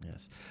consent.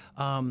 Yes.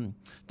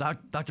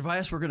 Dr.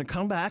 Vyas, we're going to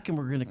come back and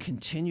we're going to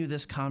continue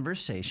this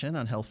conversation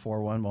on Health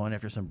 411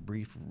 after some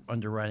brief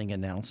underwriting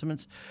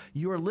announcements.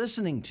 You are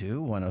listening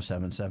to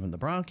 107.7 The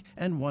Bronx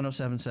and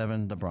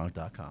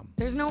 107.7thebronx.com.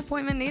 There's no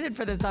appointment needed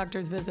for this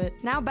doctor's visit.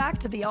 Now back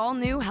to the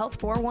all-new Health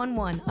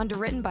 411,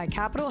 underwritten by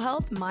Capital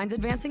Health, Minds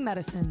Advancing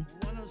Medicine.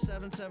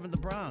 107.7 The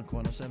Bronx,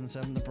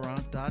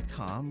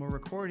 107.7thebronx.com. We're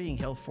recording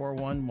Health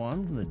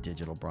 411 from the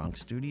Digital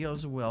Bronx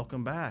Studios.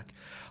 Welcome back.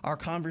 Our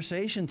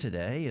conversation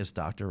today is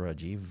Dr.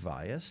 Rajiv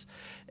Vyas,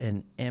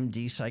 an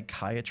MD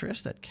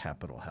psychiatrist at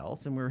Capital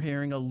Health, and we're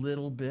hearing a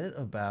little bit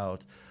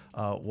about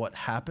what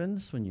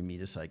happens when you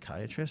meet a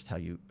psychiatrist,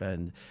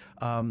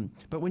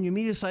 but when you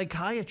meet a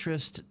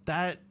psychiatrist,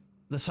 the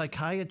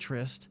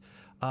psychiatrist,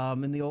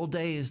 in the old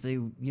days,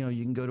 you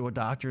can go to a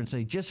doctor and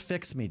say, "Just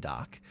fix me,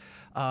 doc."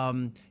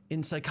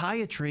 In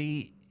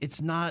psychiatry,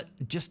 it's not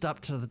just up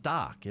to the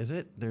doc, is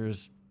it? There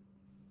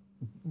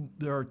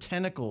are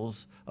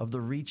tentacles of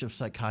the reach of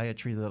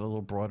psychiatry that are a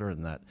little broader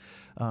than that.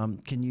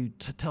 Can you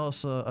tell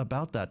us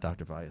about that,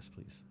 Dr. Vyas,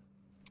 please?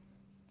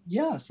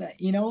 Yes,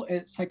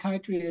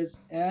 psychiatry is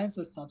as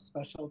a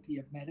subspecialty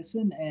of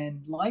medicine,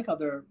 and like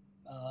other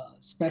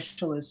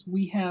specialists,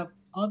 we have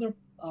other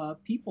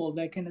people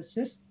that can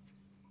assist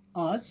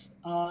us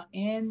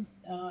and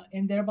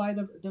thereby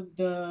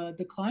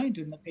the client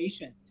and the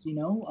patient.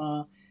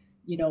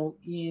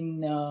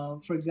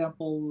 For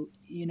example,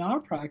 in our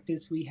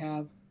practice, we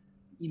have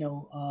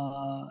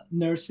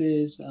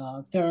nurses,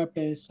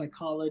 therapists,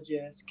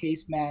 psychologists,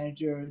 case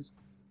managers,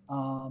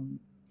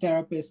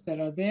 therapists that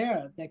are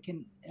there that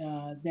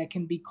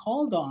can be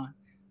called on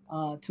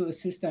to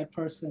assist that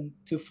person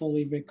to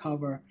fully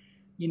recover.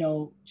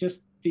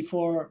 Just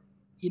before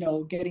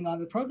getting on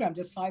the program,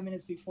 just 5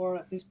 minutes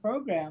before this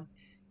program,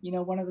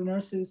 one of the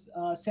nurses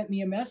sent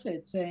me a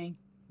message saying,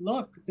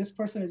 "Look, this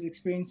person is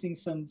experiencing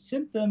some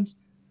symptoms,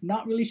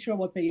 not really sure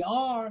what they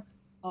are.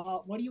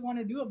 What do you want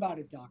to do about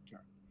it,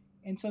 doctor?"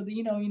 And so,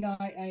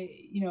 I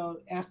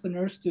asked the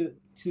nurse to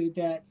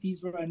that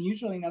these were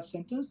unusual enough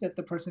symptoms that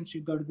the person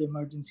should go to the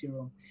emergency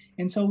room.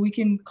 And so we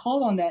can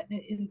call on that.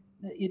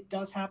 It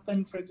does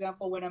happen, for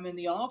example, when I'm in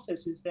the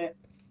office, is that,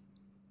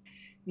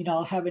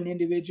 I'll have an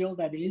individual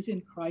that is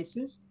in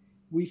crisis.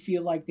 We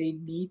feel like they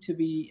need to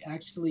be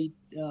actually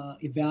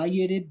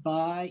evaluated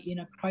in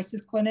a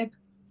crisis clinic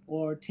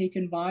or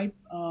taken by,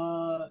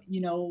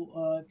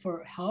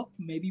 for help,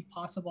 maybe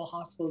possible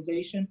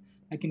hospitalization.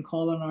 I can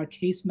call on our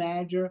case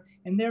manager,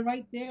 and they're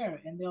right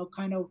there, and they'll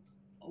kind of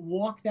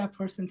walk that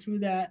person through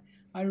that.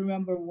 I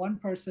remember one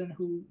person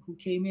who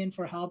came in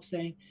for help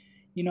saying,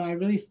 I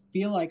really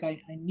feel like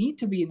I need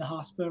to be in the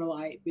hospital.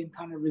 I've been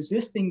kind of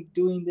resisting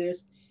doing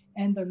this.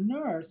 And the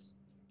nurse,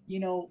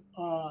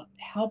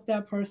 helped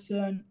that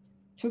person,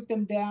 took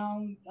them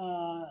down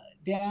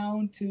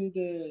to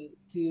the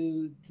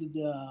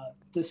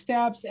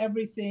steps,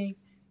 everything.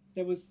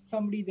 There was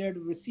somebody there to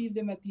receive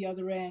them at the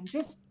other end.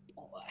 Just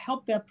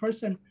help that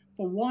person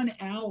for 1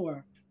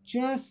 hour,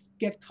 just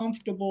get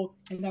comfortable.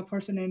 And that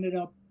person ended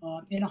up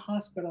in a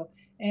hospital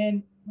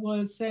and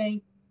was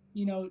saying,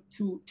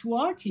 to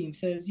our team,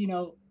 says,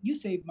 you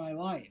saved my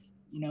life,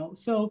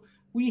 So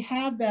we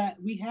have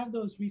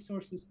those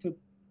resources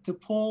to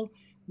pull.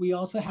 We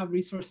also have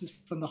resources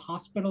from the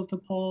hospital to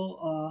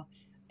pull.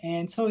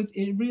 And so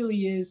it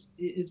really is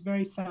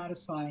very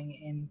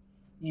satisfying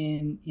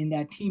in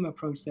that team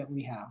approach that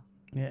we have.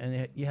 Yeah,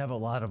 and you have a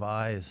lot of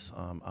eyes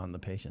on the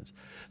patients.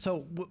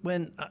 So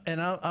I'm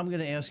going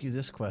to ask you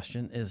this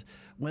question is,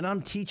 when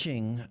I'm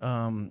teaching,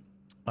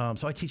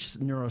 so I teach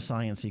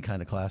neuroscience-y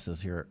kind of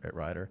classes here at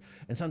Rider,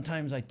 and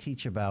sometimes I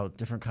teach about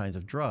different kinds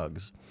of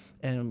drugs,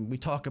 and we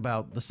talk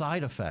about the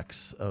side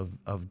effects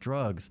of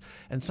drugs,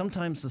 and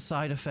sometimes the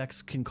side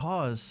effects can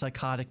cause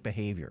psychotic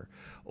behavior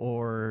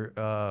or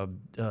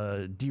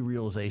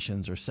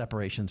derealizations or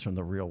separations from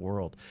the real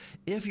world.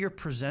 If you're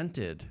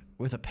presented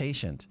with a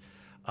patient,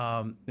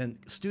 and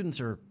students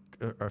are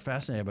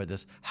fascinated by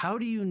this. How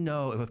do you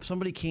know if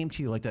somebody came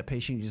to you like that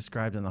patient you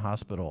described in the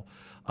hospital?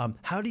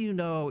 How do you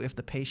know if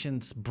the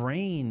patient's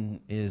brain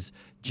is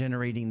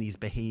generating these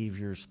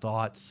behaviors,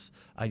 thoughts,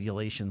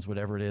 ideations,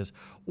 whatever it is,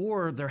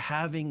 or they're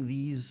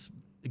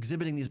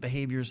exhibiting these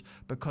behaviors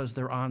because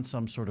they're on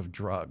some sort of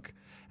drug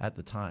at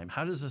the time?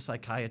 How does a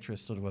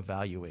psychiatrist sort of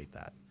evaluate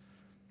that?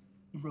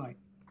 Right.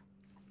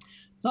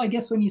 So I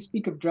guess when you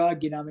speak of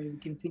drug, we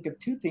can think of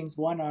two things.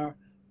 One are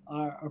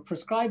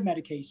prescribed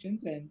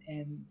medications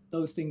and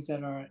those things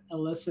that are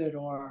illicit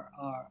or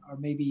are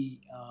maybe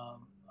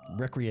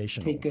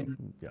recreational.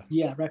 Taken,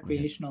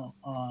 recreational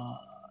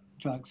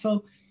drugs.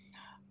 So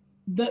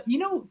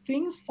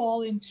things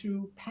fall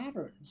into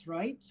patterns,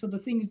 right? So the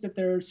thing is that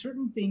there are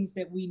certain things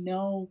that we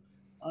know,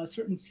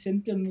 certain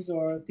symptoms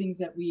or things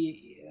that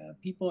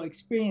people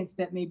experience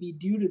that may be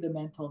due to the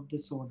mental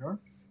disorder,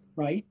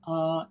 right?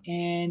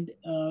 And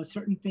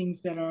certain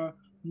things that are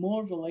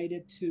more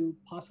related to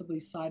possibly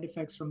side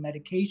effects from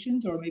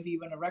medications or maybe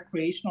even a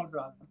recreational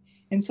drug.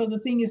 And so the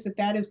thing is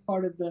that is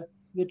part of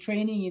the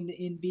training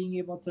in being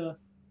able to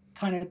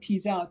kind of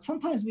tease out.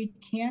 Sometimes we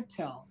can't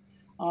tell.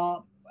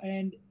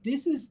 And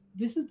this is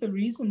the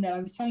reason that I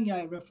was telling you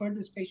I referred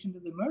this patient to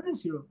the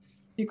emergency room,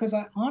 because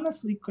I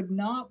honestly could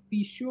not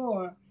be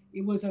sure.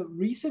 It was a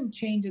recent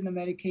change in the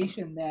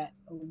medication that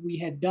we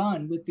had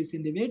done with this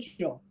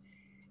individual.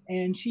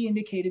 And she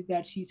indicated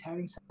that she's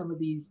having some of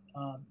these,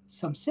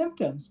 some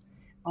symptoms.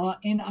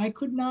 And I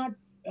could not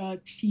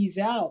tease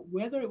out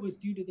whether it was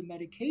due to the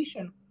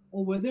medication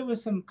or whether there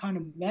was some kind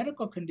of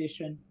medical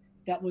condition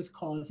that was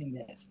causing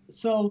this.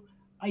 So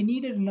I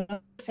needed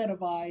another set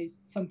of eyes,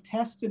 some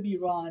tests to be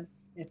run,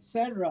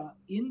 etc.,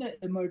 in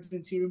the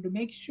emergency room to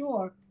make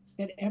sure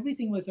that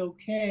everything was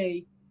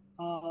okay.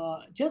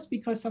 Just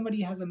because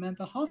somebody has a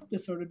mental health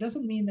disorder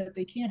doesn't mean that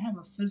they can't have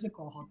a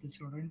physical health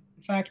disorder.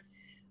 In fact,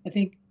 I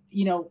think,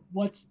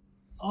 what's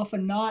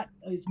often not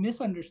is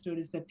misunderstood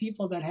is that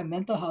people that have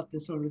mental health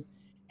disorders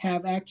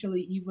have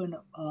actually even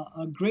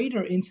a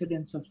greater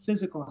incidence of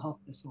physical health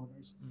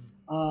disorders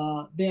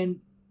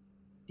than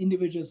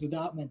individuals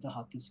without mental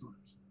health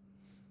disorders.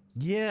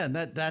 Yeah, and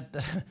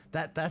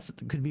that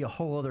could be a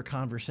whole other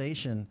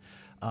conversation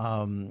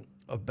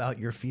about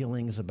your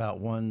feelings about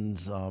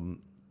one's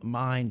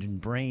mind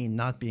and brain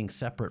not being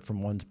separate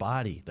from one's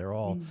body. They're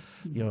all,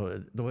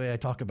 the way I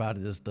talk about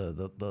it is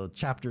the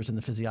chapters in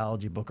the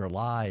physiology book are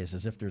lies,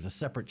 as if there's a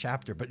separate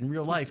chapter. But in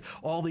real life,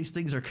 all these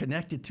things are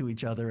connected to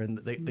each other, and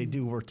they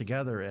do work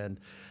together. And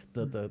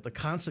the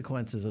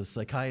consequences of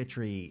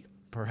psychiatry,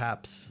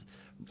 perhaps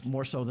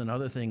more so than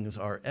other things,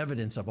 are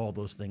evidence of all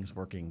those things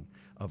working,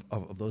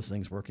 of those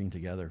things working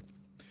together.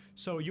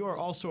 So you are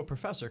also a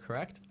professor,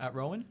 correct, at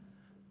Rowan?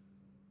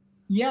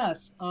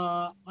 Yes,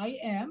 I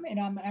am, and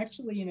I'm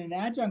actually in an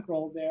adjunct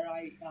role there.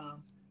 I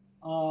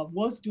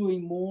was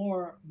doing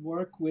more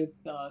work with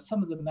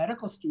some of the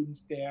medical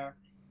students there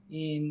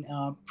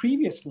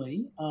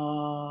previously,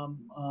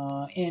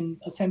 and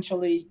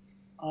essentially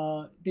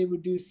they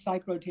would do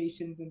psych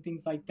rotations and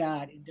things like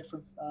that in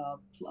different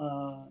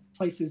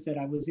places that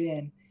I was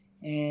in,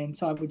 and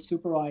so I would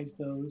supervise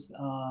those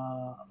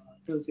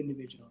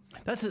individuals.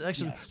 That's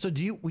actually. Yes. So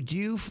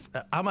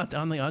I'm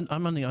on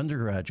the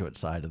undergraduate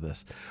side of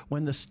this.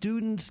 When the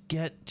students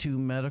get to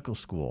medical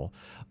school,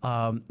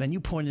 and you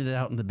pointed it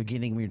out in the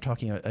beginning when you're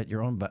talking at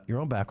your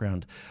own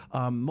background,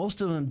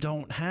 most of them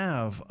don't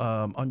have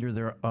under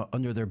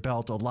their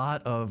belt a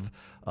lot of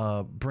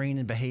brain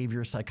and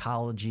behavior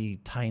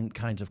psychology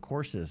kinds of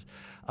courses.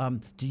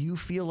 Do you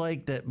feel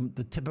like that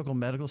the typical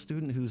medical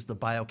student who's the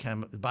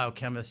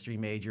biochemistry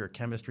major,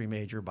 chemistry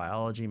major,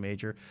 biology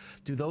major,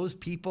 do those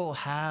people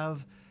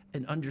have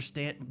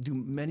do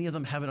many of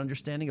them have an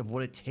understanding of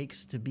what it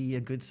takes to be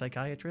a good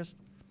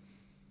psychiatrist?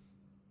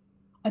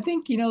 I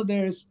think,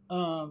 there's,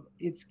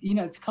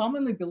 it's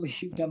commonly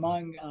believed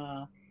among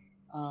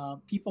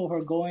people who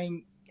are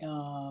going,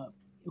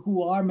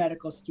 who are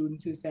medical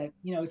students, is that,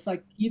 it's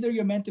like either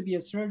you're meant to be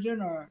a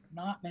surgeon or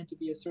not meant to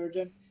be a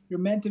surgeon. You're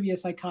meant to be a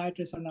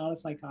psychiatrist or not a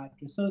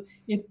psychiatrist. So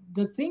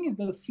the thing is,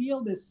 the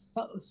field is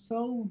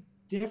so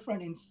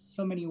different in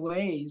so many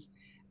ways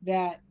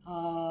that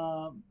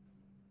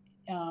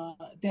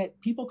that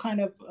people kind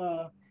of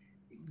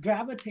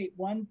gravitate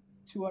one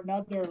to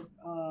another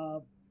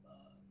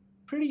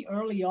pretty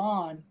early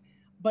on.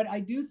 But I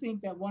do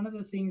think that one of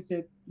the things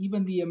that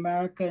even the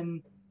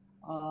American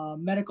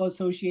Medical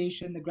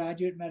Association, the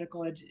graduate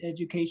medical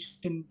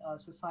education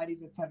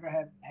societies, et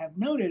cetera, have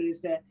noted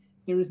is that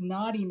there is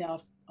not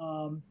enough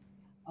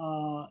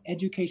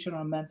education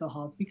on mental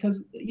health,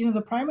 because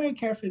the primary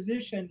care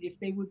physician,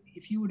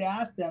 if you would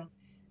ask them,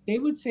 they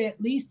would say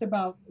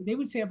about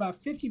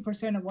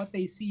 50% of what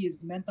they see is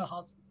mental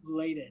health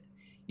related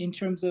in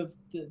terms of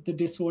the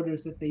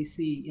disorders that they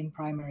see in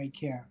primary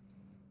care.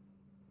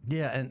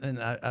 Yeah,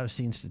 and I've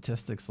seen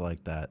statistics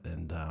like that,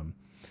 and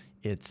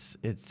it's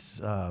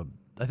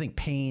I think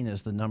pain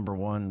is the number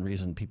one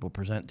reason people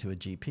present to a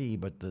GP,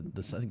 but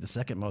I think the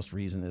second most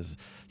reason is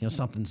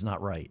something's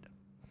not right,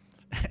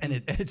 and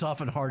it's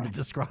often hard to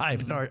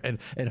describe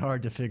and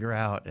hard to figure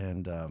out,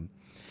 and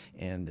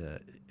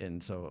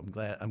so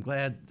I'm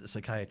glad the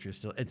psychiatry is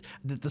still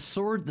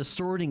the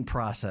sorting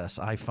process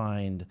I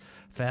find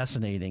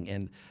fascinating.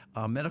 And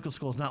medical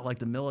school is not like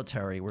the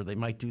military where they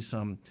might do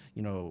some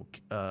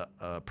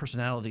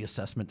personality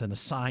assessment and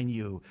assign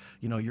you're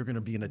going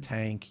to be in a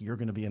tank, you're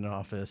going to be in an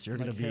office, you're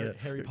going to be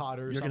Harry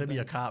Potter, you're going to be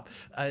a cop.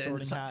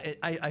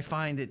 I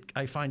find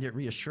it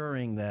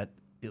reassuring that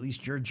at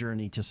least your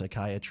journey to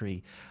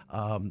psychiatry,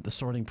 the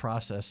sorting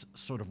process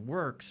sort of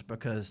works,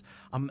 because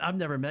I've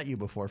never met you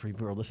before for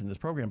people who are listening to this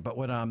program, but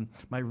what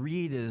my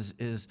read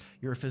is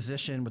you're a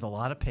physician with a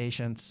lot of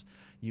patients.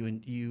 You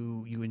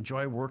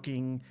enjoy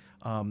working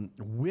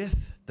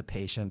with the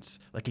patients,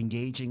 like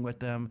engaging with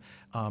them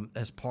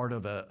as part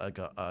of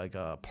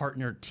a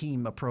partner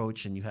team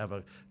approach, and you have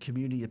a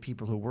community of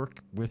people who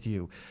work with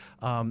you.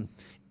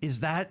 Is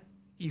that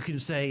you can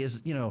say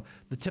is,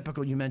 the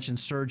typical, you mentioned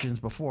surgeons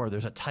before.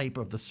 There's a type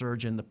of the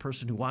surgeon, the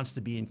person who wants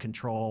to be in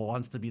control,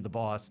 wants to be the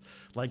boss,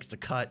 likes to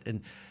cut.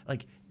 And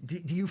like,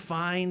 do you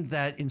find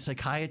that in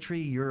psychiatry,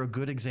 you're a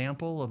good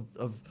example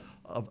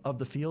of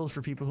the field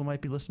for people who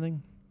might be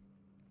listening?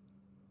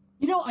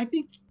 I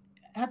think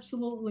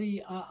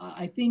absolutely.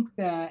 I think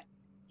that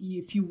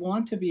if you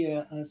want to be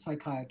a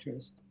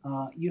psychiatrist,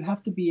 you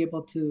have to be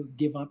able to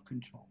give up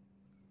control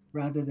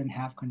rather than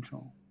have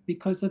control.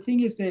 Because the thing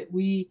is that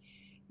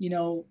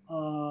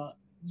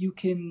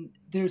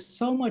there's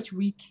so much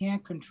we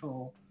can't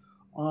control.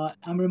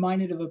 I'm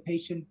reminded of a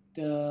patient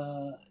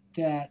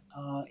that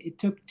it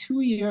took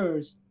 2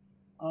 years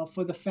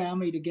for the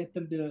family to get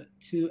them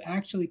to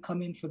actually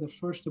come in for the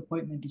first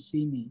appointment to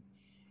see me.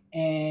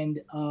 And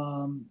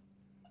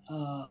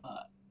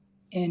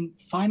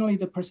finally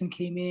the person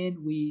came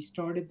in, we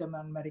started them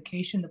on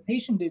medication. The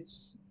patient did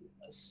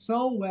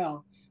so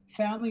well.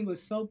 Family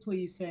was so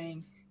pleased,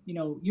 saying,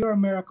 you're a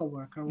miracle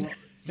worker. Well,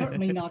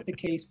 certainly not the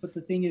case, but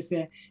the thing is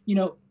that,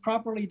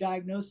 properly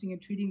diagnosing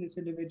and treating this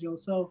individual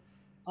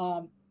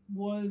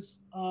was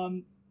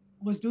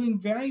doing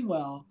very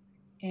well.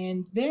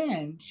 And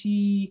then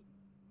she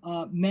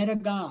met a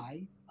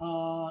guy,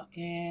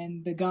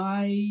 and the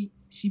guy,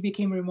 she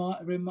became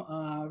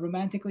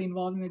romantically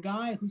involved in the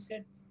guy who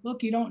said,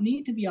 look, you don't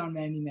need to be on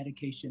many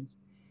medications.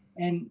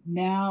 And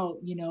now,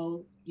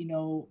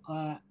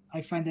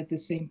 I find that the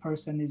same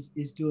person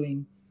is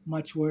doing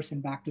much worse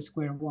and back to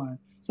square one.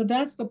 So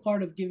that's the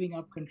part of giving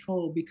up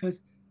control,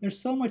 because there's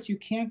so much you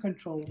can't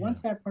control. Yeah.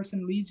 Once that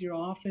person leaves your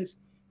office,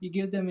 you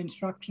give them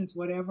instructions,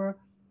 whatever,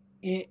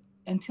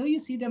 until you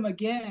see them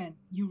again,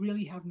 you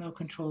really have no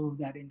control of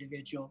that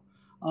individual.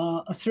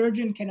 A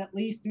surgeon can at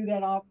least do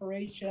that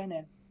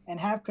operation and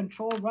have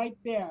control right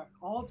there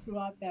all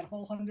throughout that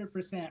whole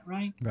 100%,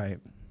 right? Right.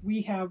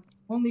 We have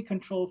only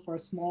control for a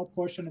small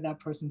portion of that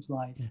person's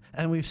life. Yeah.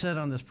 And we've said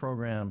on this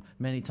program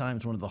many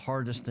times, one of the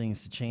hardest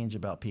things to change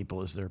about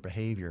people is their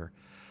behavior,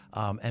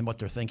 and what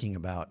they're thinking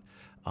about,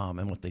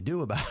 and what they do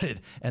about it.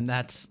 And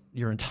that's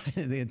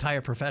the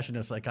entire profession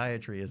of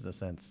psychiatry is, in a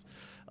sense,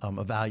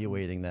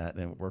 evaluating that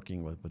and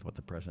working with what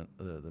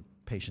the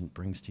patient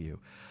brings to you.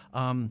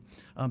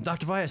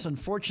 Dr. Vyas,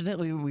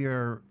 unfortunately, we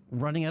are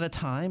running out of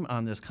time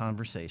on this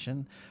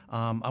conversation.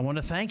 I want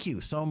to thank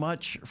you so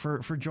much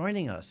for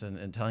joining us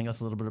and telling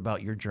us a little bit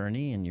about your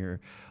journey and your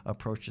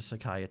approach to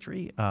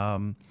psychiatry.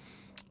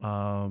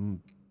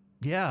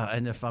 Yeah,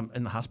 and if I'm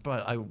in the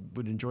hospital, I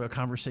would enjoy a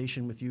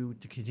conversation with you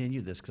to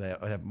continue this, because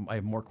I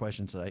have more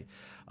questions that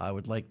I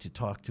would like to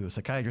talk to a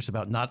psychiatrist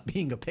about, not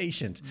being a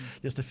patient,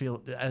 just to feel,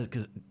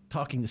 because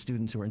talking to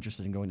students who are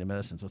interested in going to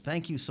medicine. So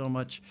thank you so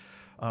much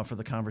for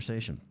the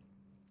conversation.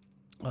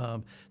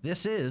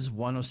 This is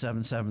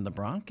 107.7 The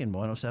Bronx and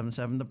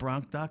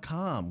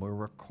 107.7thebronx.com. We're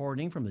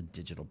recording from the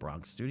Digital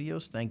Bronx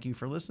Studios. Thank you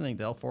for listening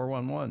to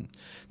L411.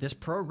 This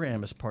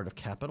program is part of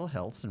Capital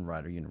Health's and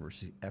Rider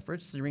University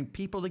efforts to bring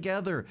people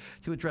together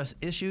to address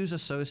issues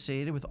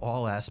associated with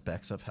all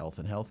aspects of health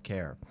and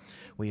healthcare.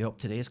 We hope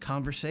today's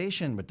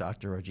conversation with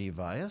Dr. Rajiv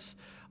Vyas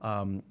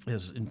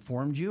has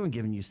informed you and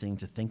given you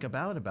things to think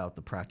about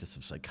the practice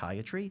of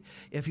psychiatry.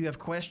 If you have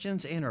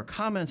questions and or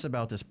comments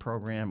about this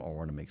program or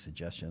want to make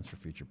suggestions for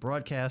future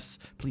broadcasts,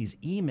 please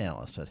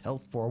email us at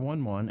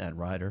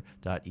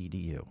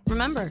health411@rider.edu.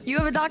 Remember, you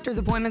have a doctor's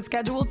appointment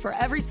scheduled for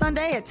every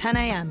Sunday at 10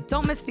 a.m.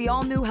 Don't miss the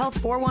all-new Health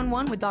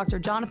 411 with Dr.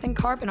 Jonathan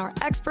Karp and our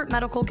expert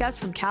medical guest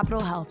from Capital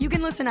Health. You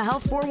can listen to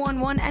Health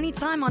 411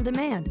 anytime on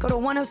demand. Go to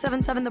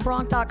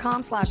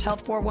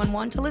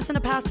 1077thebronx.com/health411 to listen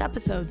to past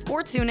episodes,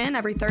 or tune in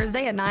every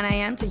Thursday at 9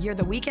 a.m. to hear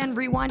the weekend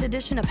rewind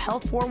edition of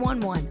Health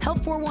 411.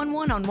 Health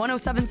 411 on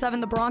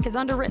 107.7 The Bronx is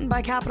underwritten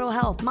by Capital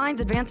Health,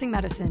 Minds Advancing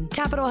Medicine.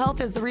 Capital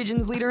Health is the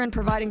region's leader in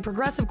providing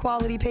progressive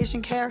quality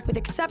patient care with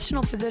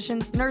exceptional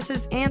physicians,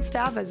 nurses, and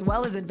staff, as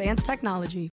well as advanced technology.